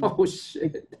 And Oh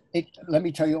shit. let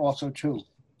me tell you also too,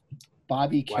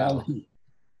 Bobby Wow.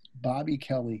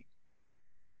 Kelly,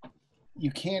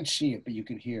 you can't see it, but you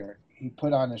could hear it. He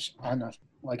put on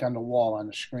like on the wall on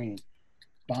the screen.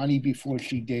 Bonnie, before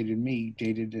she dated me,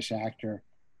 dated this actor,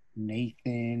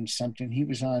 Nathan something. He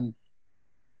was on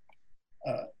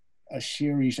a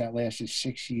series that lasted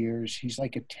 6 years. He's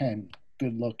like a 10,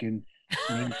 good looking.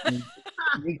 Nathan,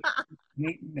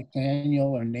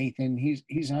 Nathaniel or Nathan.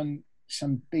 He's on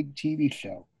some big TV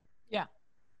show. Yeah.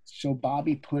 So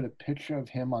Bobby put a picture of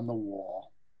him on the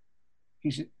wall.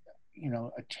 He's, a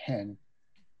 10,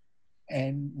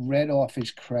 and read off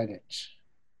his credits.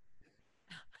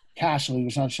 Castle. He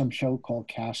was on some show called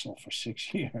Castle for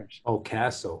 6 years. Oh,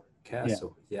 Castle.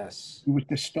 Yes. He was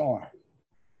the star.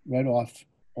 Read off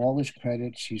all his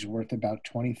credits. He's worth about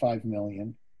 $25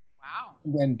 million. Wow.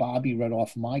 And then Bobby read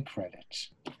off my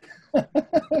credits.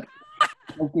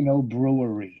 Pocono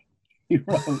Brewery. He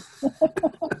wrote.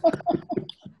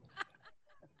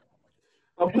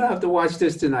 I'm gonna have to watch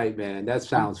this tonight, man. That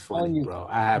sounds telling funny, you, bro.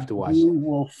 I have to watch You it.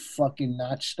 will fucking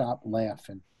not stop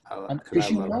laughing. 'Cause Because I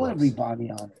you love know roast.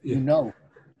 everybody on it. Yeah. You know.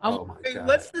 Oh my Wait, god.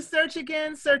 what's the search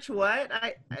again? Search what?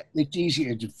 I It's easy.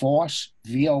 It's Voss,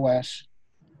 VOS,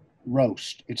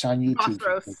 Roast. It's on YouTube. Voss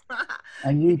roast.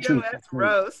 On YouTube. VOS for free.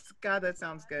 roast. God, that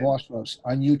sounds good. Voss Roast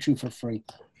on YouTube for free.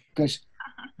 Because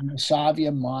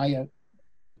Savia, Maya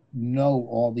know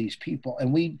all these people.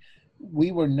 And we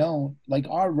were known, like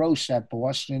our roasts at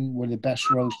Boston were the best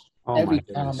roasts. Oh my every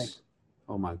goodness. comic.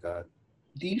 Oh my god.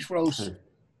 These roasts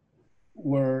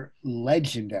were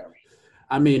legendary.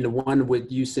 I mean, the one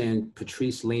with you saying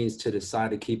Patrice leans to the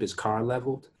side to keep his car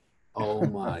leveled. Oh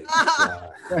my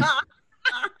god.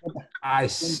 I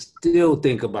still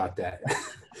think about that.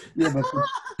 Yeah, but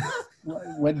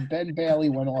when Ben Bailey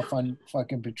went off on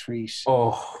fucking Patrice,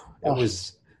 Oh, it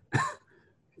was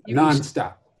You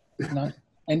nonstop.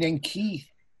 and then Keith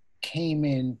came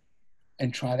in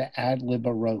and tried to ad lib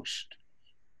a roast.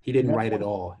 He didn't write it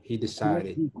all. He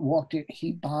decided. He walked it.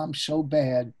 He bombed so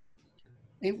bad.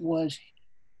 It was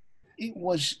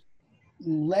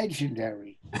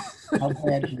legendary how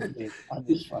bad he did on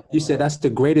this fucking You said roast. that's the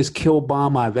greatest kill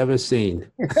bomb I've ever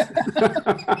seen.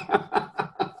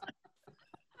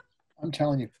 I'm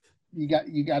telling you, you got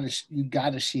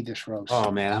to see this roast.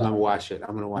 Oh man, I'm gonna watch it.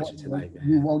 I'm gonna watch it tonight,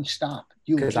 You man. won't stop.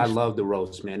 Because I love the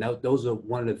roast, man. Those are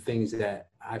one of the things that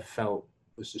I felt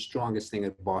was the strongest thing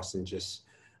at Boston. Just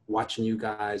watching you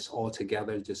guys all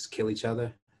together just kill each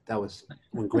other. That was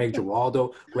when Greg Giraldo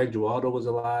was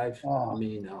alive. Oh. I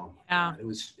mean, Yeah. it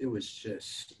was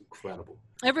just incredible.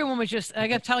 Everyone was just, I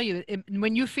gotta tell you,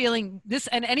 when you're feeling this,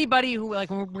 and anybody who,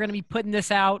 like, we're gonna be putting this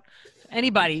out,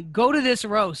 anybody, go to this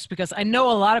roast, because I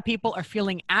know a lot of people are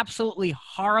feeling absolutely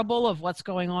horrible of what's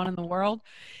going on in the world.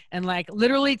 And like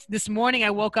literally this morning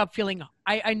I woke up feeling,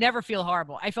 I never feel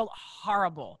horrible. I felt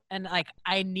horrible. And like,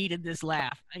 I needed this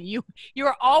laugh. And you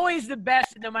are always the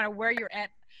best, no matter where you're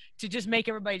at, to just make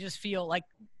everybody just feel like,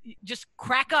 just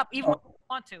crack up even when you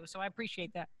want to. So I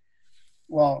appreciate that.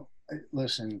 Well,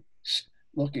 listen,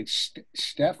 look at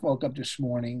Steph woke up this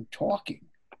morning talking.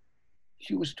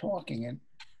 She was talking, and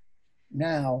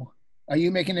now, are you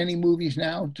making any movies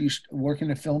now? Do you work in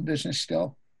the film business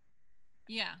still?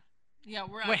 Yeah. Yeah.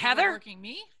 We're Wait, Heather? working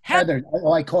me. Heather.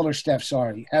 Oh, I called her Steph.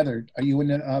 Sorry, Heather. Are you in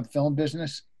the film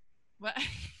business? What?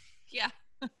 Yeah.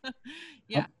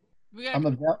 Yeah. We got,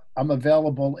 I'm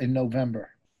available in November.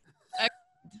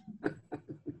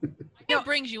 Maya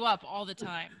brings you up all the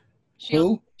time.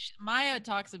 Who? Maya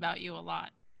talks about you a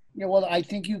lot. Yeah. Well, I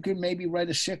think you could maybe write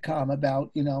a sitcom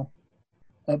about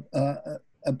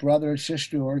a brother or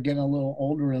sister who are getting a little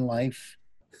older in life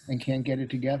and can't get it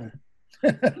together.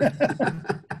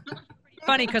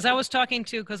 Funny. funny because I was talking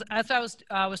to, because as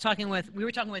we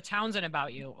were talking with Townsend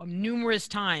about you numerous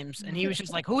times, and he was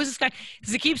just like, "Who is this guy?"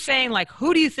 Because he keeps saying like,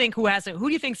 "Who do you think who has it? Who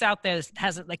do you think's out there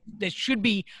has it? Like, there should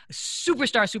be a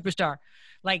superstar.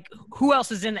 Like, who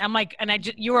else is in?" I'm like, and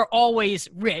you are always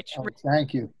Rich. Oh,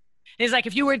 thank you. He's like,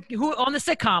 if you were on the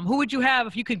sitcom, who would you have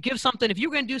if you could give something? If you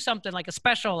were going to do something like a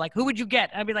special, like who would you get?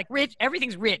 I'd be like, Rich.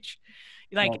 Everything's Rich.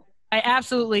 Like, Well, I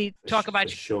absolutely talk about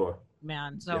you, sure,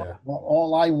 man. So. Yeah. Well,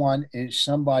 all I want is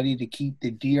somebody to keep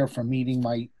the deer from eating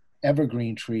my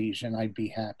evergreen trees, and I'd be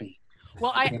happy.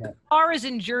 Well, the car is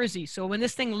in Jersey, so when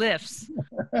this thing lifts,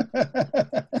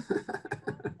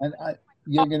 And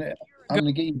I'm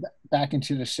gonna get you back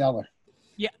into the cellar.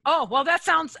 yeah. Oh, well, that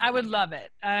sounds. I would love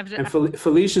it. And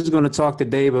Felicia's going to talk to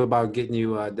Dave about getting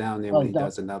you down there when he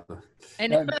does another.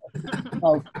 And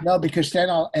No, because then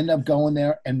I'll end up going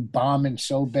there and bombing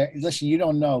so bad. Listen, you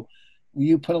don't know.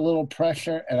 You put a little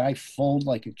pressure, and I fold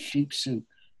like a cheap suit.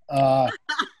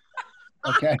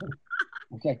 Okay.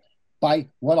 By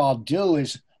what I'll do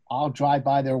is I'll drive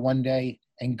by there one day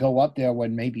and go up there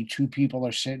when maybe two people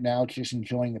are sitting out just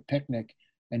enjoying a picnic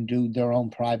and do their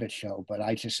own private show. But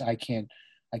I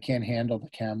can't handle the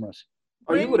cameras.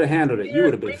 Oh, you would have handled it. You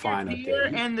would have been fine up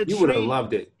there. And the You would have tree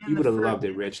loved it. and You the would have fruit. loved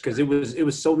it, Rich, because it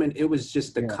was so many. It was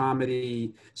just the Yeah.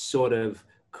 comedy sort of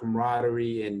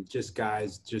camaraderie and just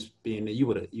guys just being there. You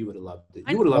would have loved it.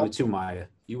 You would have loved it too, Maya.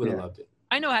 You would have Yeah. loved it.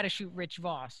 I know how to shoot Rich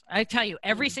Voss. I tell you,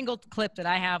 every single clip that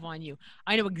I have on you,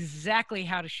 I know exactly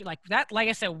how to shoot like that. Like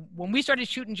I said, when we started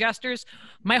shooting Jesters,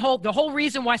 the whole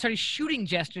reason why I started shooting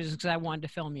Jesters is because I wanted to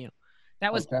film you.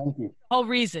 That was Thank you. the whole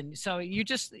reason. So you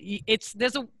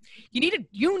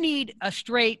need a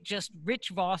straight just Rich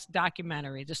Voss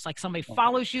documentary, just like somebody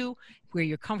follows you where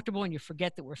you're comfortable and you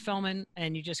forget that we're filming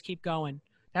and you just keep going.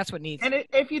 That's what needs. And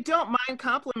if you don't mind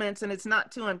compliments and it's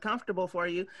not too uncomfortable for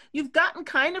you, you've gotten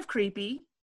kind of creepy.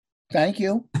 Thank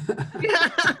you.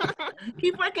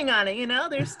 Keep working on it.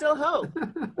 There's still hope.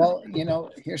 Well,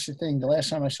 here's the thing. The last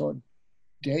time I saw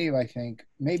Dave, I think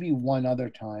maybe one other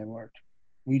time, or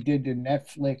we did the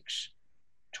Netflix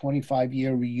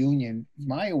 25-year reunion.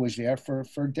 Maya was there for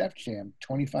Def Jam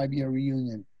 25-year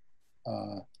reunion.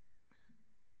 And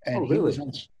Oh, he was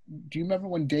really? do you remember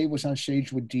when Dave was on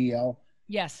stage with DL?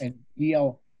 Yes. And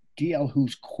DL,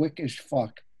 who's quick as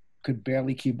fuck, could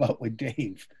barely keep up with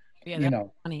Dave. Yeah. You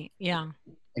know, Funny. Yeah.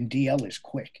 and DL is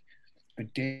quick,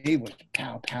 but Dave was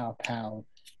pow, pow, pow.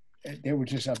 They were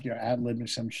just up there ad-libbing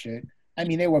some shit. I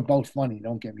mean, they were both funny,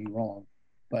 don't get me wrong,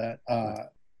 but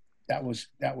that was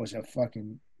a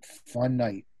fucking fun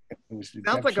night. It was the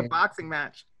Sounds Def like a Jam. boxing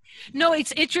match. No,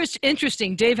 it's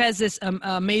interesting. Dave has this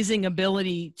amazing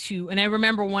ability to, and I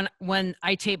remember when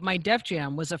I taped my Def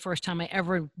Jam was the first time I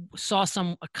ever saw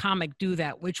a comic do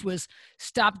that, which was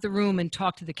stop the room and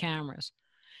talk to the cameras.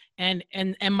 And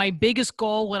my biggest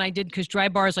goal when I did, because Dry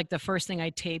Bar is like the first thing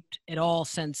I taped at all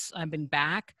since I've been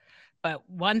back. But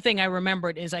one thing I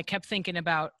remembered is I kept thinking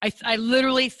about, I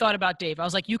literally thought about Dave. I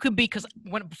was like, you could be, because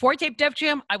before I taped Def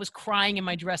Jam, I was crying in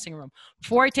my dressing room.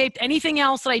 Before I taped anything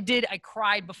else that I did, I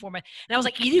cried before and I was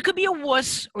like, either you could be a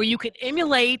wuss or you could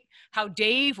emulate how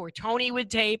Dave or Tony would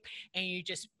tape, and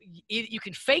you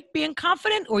can fake being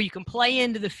confident or you can play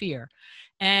into the fear.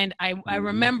 And I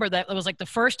remember that it was like the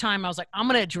first time I was like, I'm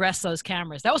going to address those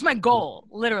cameras. That was my goal,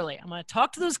 literally. I'm going to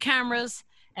talk to those cameras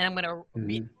and I'm going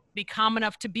to be calm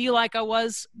enough to be like I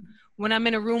was when I'm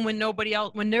in a room when nobody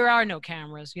else, when there are no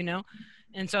cameras,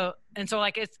 And so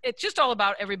like, it's just all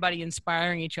about everybody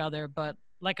inspiring each other. But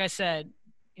like I said,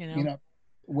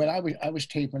 when I was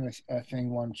taping a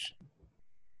thing once,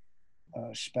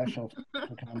 special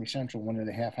for Comedy Central,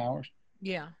 1.5 hours.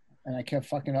 Yeah. And I kept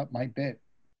fucking up my bit.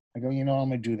 I go, I'm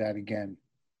going to do that again.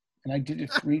 And I did it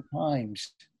 3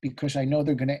 times because I know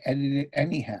they're going to edit it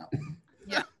anyhow.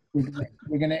 Yeah.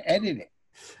 We're going to edit it.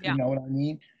 Yeah. You know what I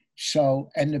mean? So,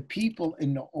 and the people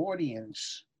in the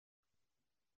audience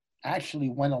actually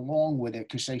went along with it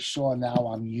because they saw now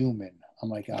I'm human. I'm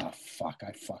like, fuck,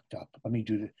 I fucked up. Let me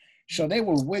do this. So they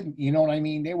were with, you know what I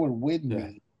mean? They were with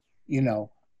me,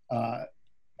 and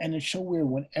it's so weird.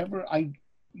 Whenever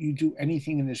you do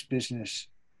anything in this business,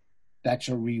 that's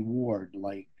a reward.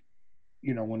 Like,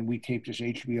 when we taped this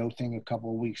HBO thing a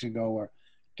couple of weeks ago, or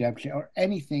or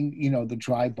anything, the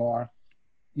Dry Bar,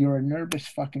 you're a nervous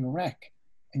fucking wreck.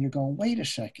 And you're going, wait a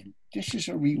second, this is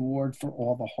a reward for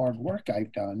all the hard work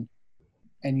I've done.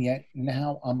 And yet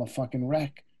now I'm a fucking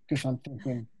wreck because I'm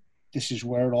thinking, this is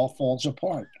where it all falls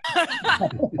apart.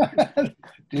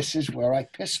 This is where I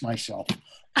piss myself.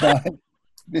 But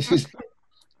this is,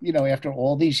 after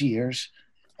all these years,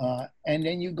 and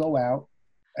then you go out,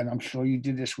 and I'm sure you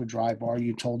did this with Dry Bar.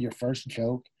 You told your first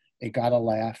joke. It got a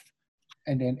laugh.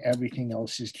 and then everything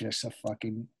else is just a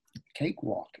fucking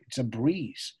cakewalk. It's a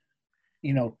breeze.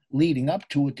 You know, leading up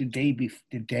to it, the day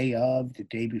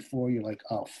before, you're like,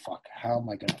 oh fuck, how am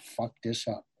I gonna fuck this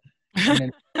up? And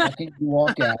then I think you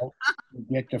walk out, you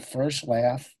get the first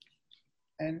laugh,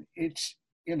 and it's,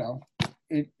 you know,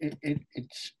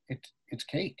 it's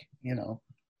cake, you know,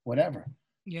 whatever.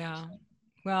 Yeah.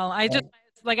 Well, I just,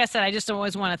 like I said, I just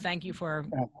always want to thank you for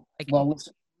like, Well,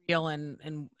 real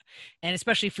and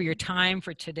especially for your time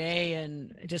for today.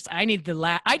 And just, I need the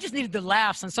laugh. I just needed the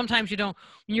laughs. And sometimes you don't,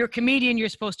 when you're a comedian, you're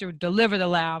supposed to deliver the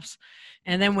laughs.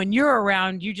 And then when you're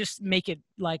around, you just make it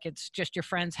like it's just your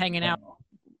friends hanging out.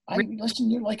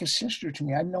 Listen, you're like a sister to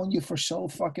me. I've known you for so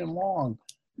fucking long,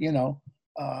 you know.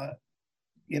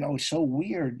 It's so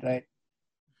weird that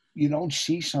you don't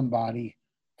see somebody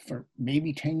for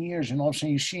maybe 10 years and all of a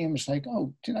sudden you see him, it's like,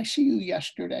 oh, did I see you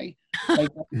yesterday?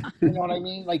 Like, you know what I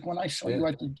mean? Like when I saw you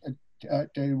at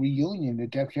the reunion, the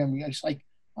Def Jam, it's like,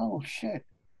 oh shit,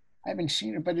 I haven't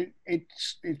seen it. But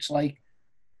it's like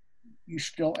you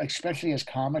still, especially as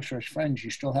comics or as friends,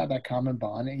 you still have that common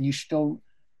bond, and you still,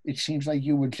 it seems like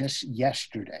you were just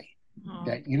yesterday.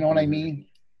 That, you know what I mean?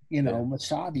 You know,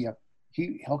 Masavia,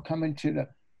 he'll come into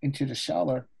the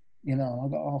cellar, you know, and I'll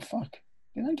go, oh fuck,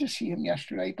 didn't I just see him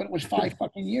yesterday? But it was 5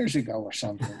 fucking years ago or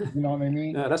something. You know what I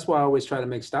mean? Yeah, that's why I always try to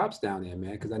make stops down there,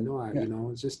 man, because I know you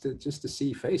know, just to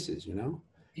see faces, you know.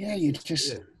 Yeah, you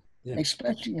just,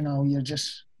 especially, you know, you're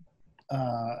just,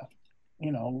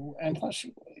 you know, and plus,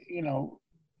 you know,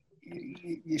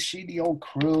 you see the old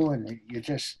crew, and you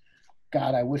just,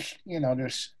 God, I wish, you know,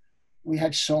 we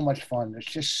had so much fun. There's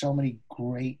just so many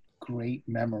great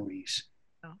memories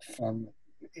from,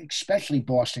 especially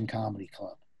Boston Comedy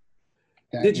Club.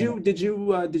 That, did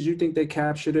you think they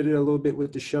captured it a little bit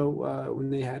with the show when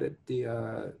they had it,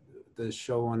 the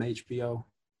show on HBO?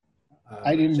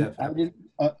 I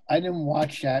didn't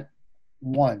watch that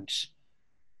once,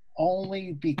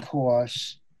 only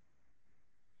because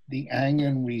the anger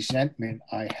and resentment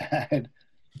I had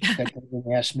that they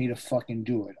didn't ask me to fucking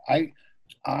do it.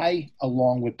 I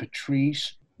along with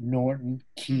Patrice, Norton,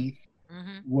 Keith,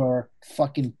 were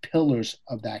fucking pillars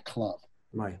of that club.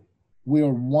 Right. We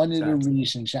were one of the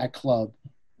reasons that club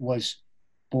was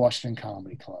Boston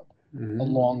Comedy Club,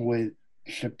 along with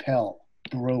Chappelle,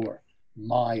 Brewer,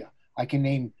 Maya. I can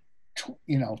name,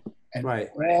 you know, and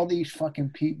all these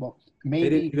fucking people.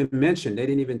 Maybe they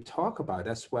didn't even talk about it.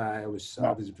 That's why I was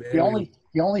very.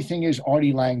 The only thing is,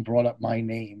 Artie Lang brought up my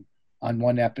name on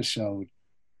one episode.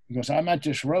 He goes, I'm at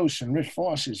this roast and Rich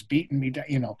Voss is beating me down,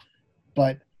 you know,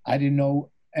 but I didn't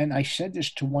know. And I said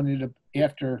this to one of the,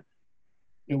 after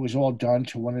it was all done,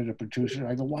 to one of the producers.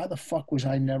 I go, why the fuck was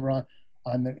I never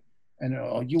on the,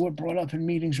 and you were brought up in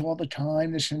meetings all the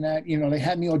time, this and that. You know, they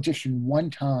had me audition one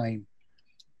time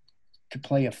to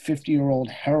play a 50-year-old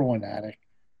heroin addict,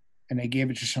 and they gave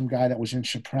it to some guy that was in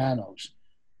Sopranos.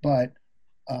 But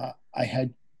I'm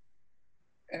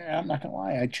not gonna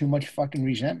lie, I had too much fucking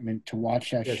resentment to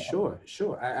watch that show.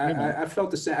 Sure. I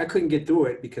felt the same. I couldn't get through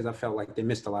it because I felt like they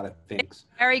missed a lot of things.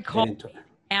 Barry called,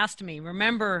 asked me,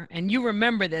 remember, and you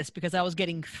remember this because I was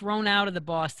getting thrown out of the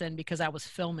Boston because I was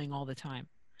filming all the time.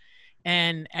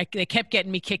 And they kept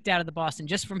getting me kicked out of the Boston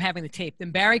just from having the tape. Then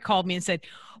Barry called me and said,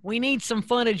 we need some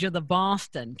footage of the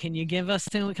Boston. Can you give us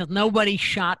to, because nobody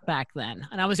shot back then.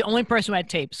 And I was the only person who had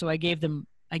tapes. So I gave them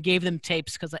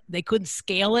tapes because they couldn't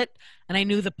scale it. And I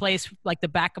knew the place, like the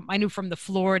back of, I knew from the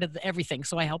floor to everything.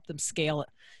 So I helped them scale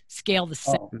the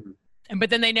set. Oh.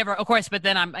 But then they never, of course, but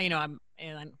then and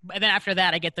then after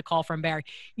that, I get the call from Barry.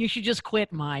 You should just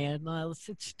quit, Maya.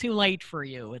 It's too late for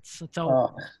you. It's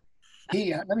over.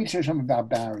 Let me say something about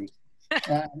Barry.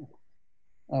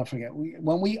 I'll forget.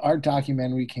 When our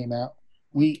documentary came out,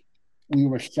 we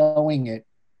were showing it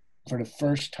for the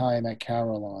first time at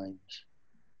Caroline's,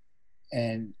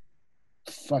 and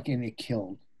fucking it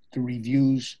killed. The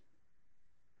reviews,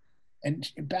 and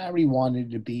Barry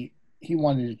wanted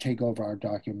to take over our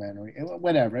documentary.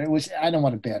 Whatever. It was, I don't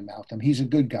want to badmouth him. He's a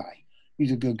good guy.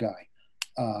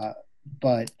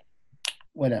 But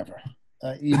whatever.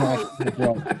 You know,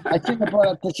 I shouldn't have brought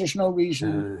up because there's no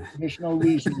reason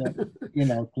to, you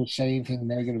know, to say anything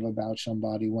negative about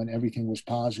somebody when everything was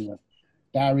positive.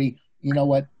 Barry, you know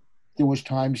what? There was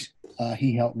times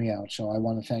he helped me out, so I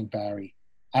want to thank Barry.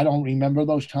 I don't remember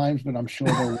those times, but I'm sure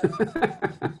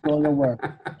there were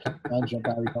times that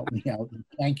Barry helped me out. And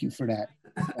thank you for that.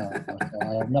 So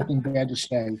I have nothing bad to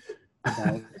say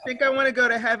about it. I think I want to go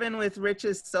to heaven with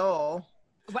Rich's soul.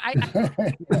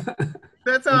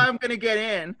 That's how I'm going to get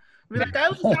in. I mean, like, I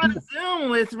was on Zoom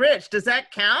with Rich. Does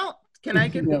that count? Can I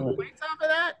get the points off of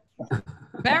that?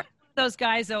 Barry's those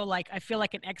guys though, like I feel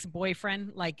like an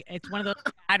ex-boyfriend. Like it's one of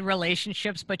those bad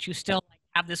relationships, but you still like,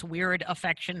 have this weird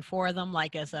affection for them.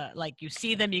 Like as a like you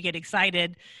see them, you get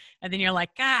excited, and then you're like,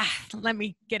 let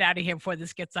me get out of here before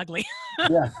this gets ugly.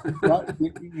 Yeah. Well,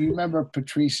 you remember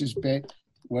Patrice's bit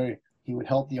where he would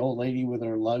help the old lady with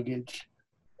her luggage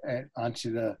and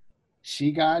onto the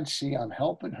see God, see I'm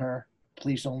helping her.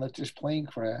 Please don't let this plane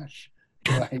crash.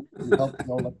 Right? And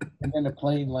then the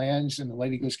plane lands and the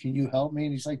lady goes, can you help me?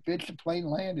 And he's like, bitch, the plane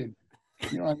landed.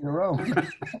 You're on your own.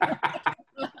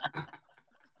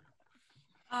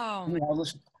 Oh,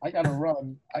 Listen, I got to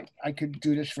run. I could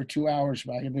do this for 2 hours,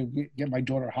 but I got to get my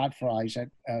daughter hot fries at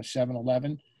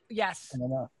 7-Eleven. yes. And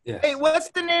then, Yes. Hey, what's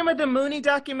the name of the Mooney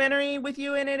documentary with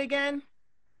you in it again?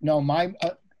 no,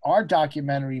 our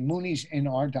documentary, Mooney's in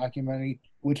our documentary,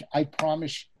 which I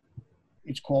promise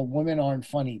it's called Women Aren't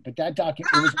Funny. But that it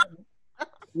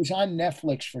was on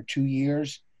Netflix for 2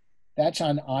 years. That's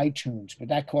on iTunes, but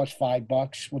that costs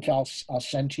 $5, which I'll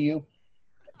send to you.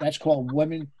 That's called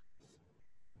Women.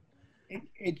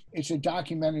 It's a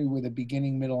documentary with a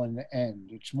beginning, middle, and the end.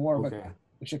 It's more of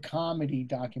it's a comedy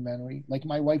documentary. Like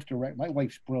my wife's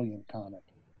brilliant comic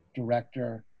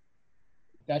director.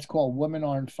 That's called Women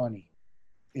Aren't Funny.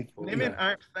 Women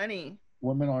Aren't Funny.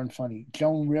 Women Aren't Funny.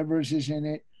 Joan Rivers is in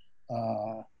it.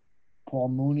 Paul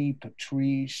Mooney,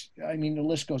 Patrice. I mean, the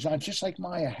list goes on. Just like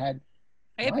Maya had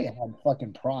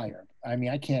fucking Pryor. I mean,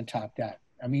 I can't top that.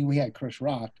 I mean, we had Chris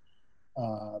Rock,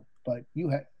 but you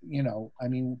had, I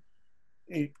mean,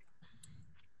 the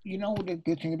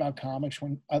good thing about comics,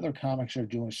 when other comics are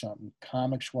doing something,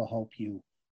 comics will help you.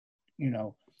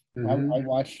 I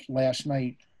watched last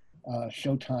night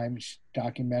Showtime's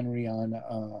documentary on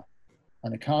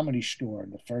a Comedy Store,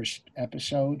 the first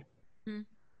episode.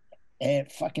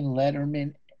 And fucking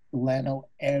Letterman, Leno,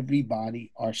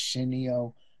 everybody,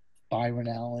 Arsenio, Byron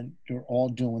Allen, they're all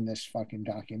doing this fucking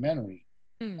documentary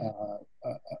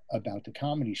about the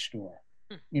Comedy Store.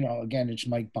 Again, it's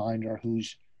Mike Binder,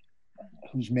 who's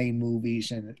made movies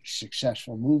and a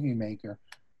successful movie maker,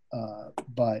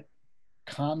 but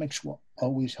comics will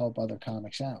always help other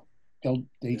comics out.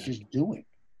 They just do it.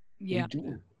 Yeah. They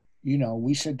do it.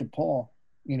 We said to Paul,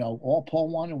 all Paul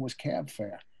wanted was cab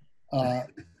fare.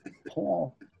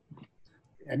 Paul,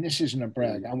 and this isn't a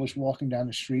brag, I was walking down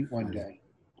the street one day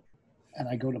and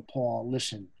I go to Paul,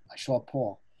 listen, I saw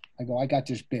Paul. I go, I got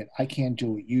this bit. I can't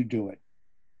do it. You do it.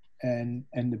 And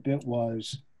the bit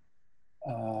was,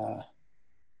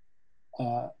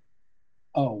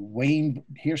 Wayne,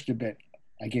 here's the bit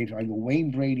I go, Wayne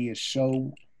Brady is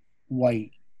so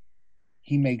white,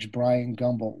 he makes Brian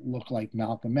Gumbel look like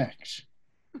Malcolm X.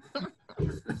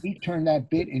 He turned that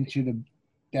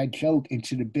joke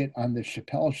into the bit on the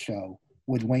Chappelle Show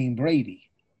with Wayne Brady.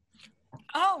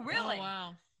 Oh, really? Oh,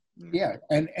 wow. Yeah,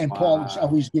 and Paul's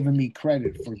always given me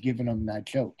credit for giving him that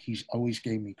joke. He's always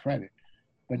gave me credit.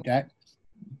 But that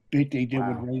bit they did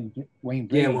with Wayne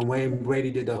Brady. Yeah, when Wayne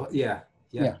Brady did yeah.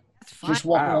 That's fine. Just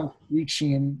walking on the street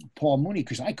seeing Paul Mooney,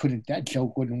 because that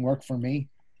joke wouldn't work for me,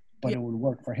 but it would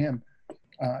work for him.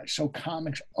 So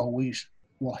comics always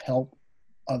will help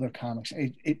other comics.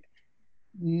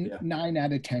 9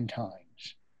 out of 10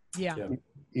 times. Yeah.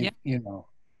 That's New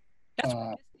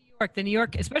York. The New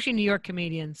York, especially New York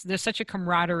comedians, there's such a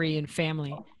camaraderie and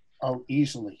family. Oh,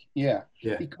 easily. Yeah.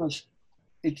 Yeah. Because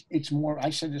it's more,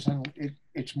 I said this on,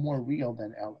 it's more real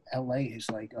than LA is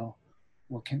like, oh,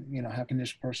 what how can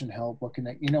this person help? What can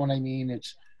you know what I mean?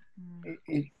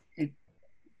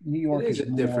 New York is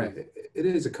different. It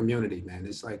is a community, man.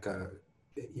 It's like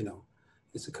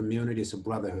it's a community. It's a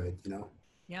brotherhood,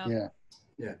 Yeah.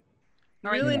 Yeah.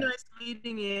 Really nice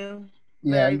meeting you.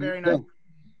 Yeah. Very, very nice.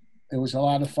 It was a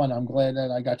lot of fun. I'm glad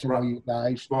that I got to know you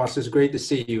guys. Boss, it's great to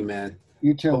see you, man.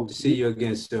 You too. Hope to see you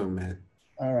again soon, man.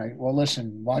 All right. Well,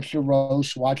 listen, watch the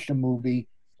roast, watch the movie.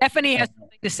 Stephanie has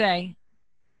something to say.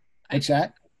 What's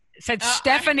that? Said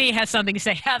Stephanie has something to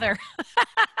say. Heather.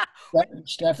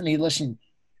 Stephanie, listen.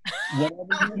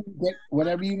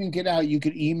 Whatever you can get out, you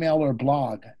could email or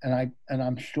blog, and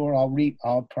I'm sure I'll read.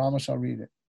 I'll promise I'll read it.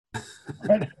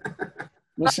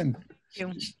 Listen,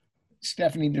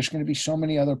 Stephanie, there's going to be so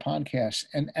many other podcasts,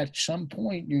 and at some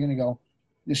point you're going to go,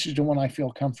 this is the one I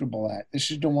feel comfortable at.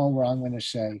 This is the one where I'm going to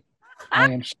say,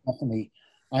 I am Stephanie.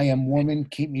 I am woman.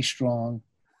 Keep me strong.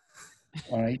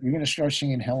 All right. You're going to start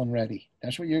singing Helen Reddy.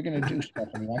 That's what you're going to do,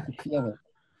 Stephanie. I can feel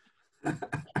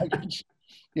it.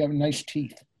 You have nice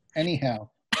teeth. Anyhow,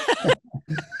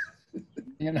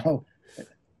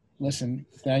 listen,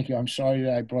 thank you. I'm sorry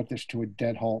that I brought this to a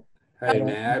dead halt. Hey,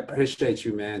 man, I appreciate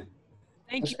you, man.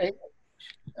 Thank you. Hey,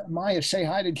 Maya, say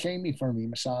hi to Jamie for me,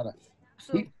 Masada.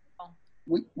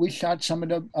 we shot some of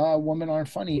the Women Aren't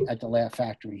Funny at the Laugh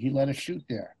Factory. He let us shoot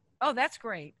there. Oh, that's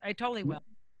great. I totally will.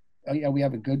 Yeah, we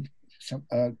have a good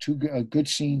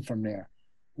scene from there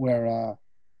where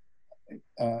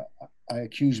I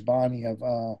accused Bonnie of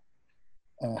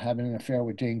having an affair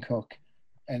with Dane Cook,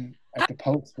 and at the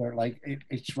poster, like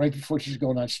it's right before she's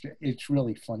going on. It's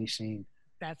really funny scene.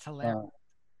 That's hilarious.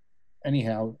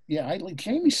 Anyhow, yeah,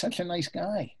 Jamie's such a nice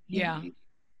guy. Yeah.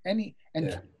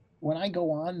 When I go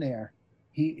on there,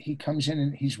 he comes in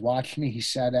and he's watched me. He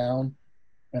sat down,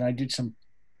 and I did some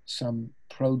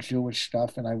pro-Jewish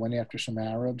stuff, and I went after some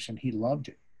Arabs, and he loved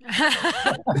it.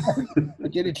 I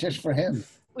did it just for him.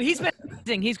 Well, he's been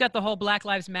amazing. He's got the whole Black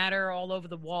Lives Matter all over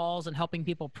the walls and helping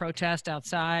people protest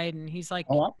outside, and he's like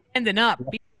ending up.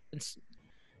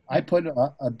 I put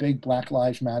a big Black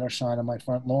Lives Matter sign on my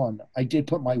front lawn. I did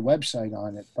put my website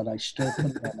on it, but I still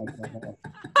put it on my front lawn.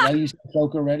 Did I use that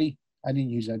joke already? I didn't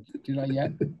use that. Did I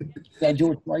yet? Did I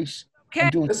do it twice? Okay.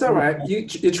 That's all right.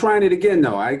 You're trying it again,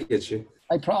 though. I get you.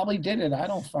 I probably did it. I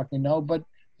don't fucking know. But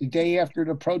the day after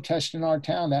the protest in our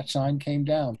town, that sign came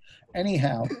down.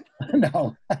 Anyhow,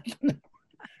 no. I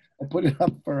put it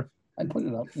up,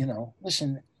 you know.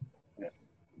 Listen,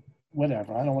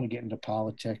 whatever. I don't want to get into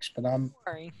politics, but I'm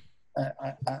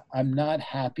not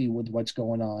happy with what's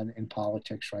going on in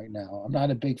politics right now. I'm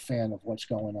not a big fan of what's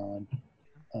going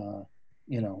on,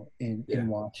 you know, in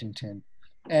Washington.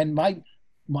 And my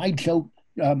joke,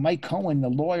 Mike Cohen, the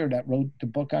lawyer that wrote the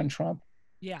book on Trump,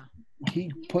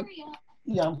 he put,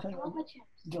 I'm going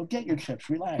to get your chips,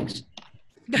 relax.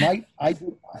 I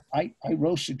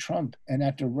roasted Trump, and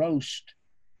at the roast,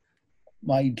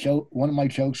 one of my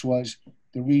jokes was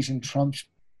the reason Trump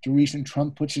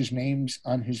puts his names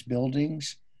on his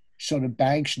buildings so the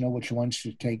banks know which ones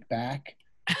to take back.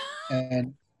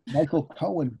 And Michael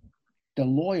Cohen, the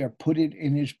lawyer, put it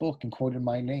in his book and quoted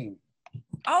my name.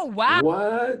 Oh, wow.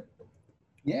 What?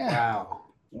 Yeah. Wow.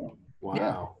 Yeah. Wow.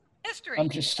 Yeah. History. I'm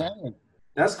just saying.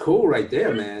 That's cool right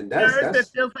there, man. It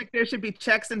feels like there should be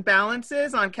checks and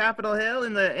balances on Capitol Hill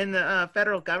in the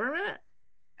federal government.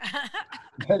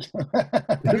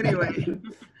 Anyway,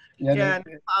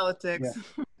 politics.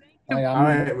 Yeah. All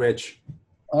right, Rich.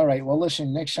 All right. Well,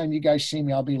 listen. Next time you guys see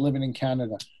me, I'll be living in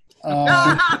Canada.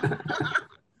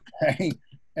 Hey,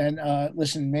 and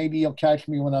listen. Maybe you'll catch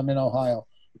me when I'm in Ohio.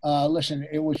 Listen,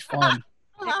 it was fun.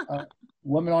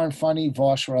 Women Aren't Funny,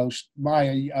 Voss Roast.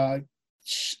 Maya,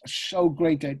 so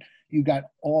great that you got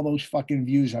all those fucking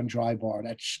views on Dry Bar.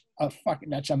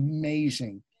 That's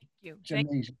amazing. Thank you. It's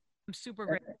amazing. I'm super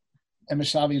grateful. And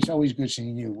Masavi, it's always good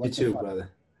seeing you. You too,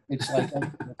 brother. It's like,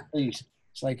 please,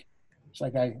 it's like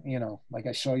I, you know, like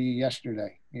I saw you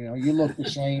yesterday. You know, you look the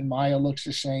same. Maya looks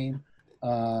the same.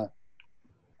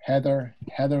 Heather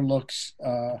looks,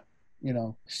 you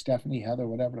know, Stephanie, Heather,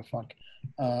 whatever the fuck.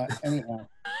 Anyhow,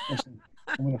 listen,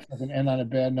 I'm going to fucking end on a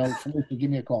bad note. Felicia,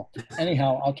 give me a call.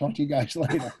 Anyhow, I'll talk to you guys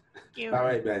later. Thank you. All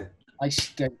right, man. I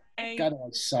stink. Hey. God, I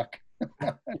suck.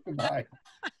 Goodbye.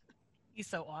 He's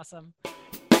so awesome.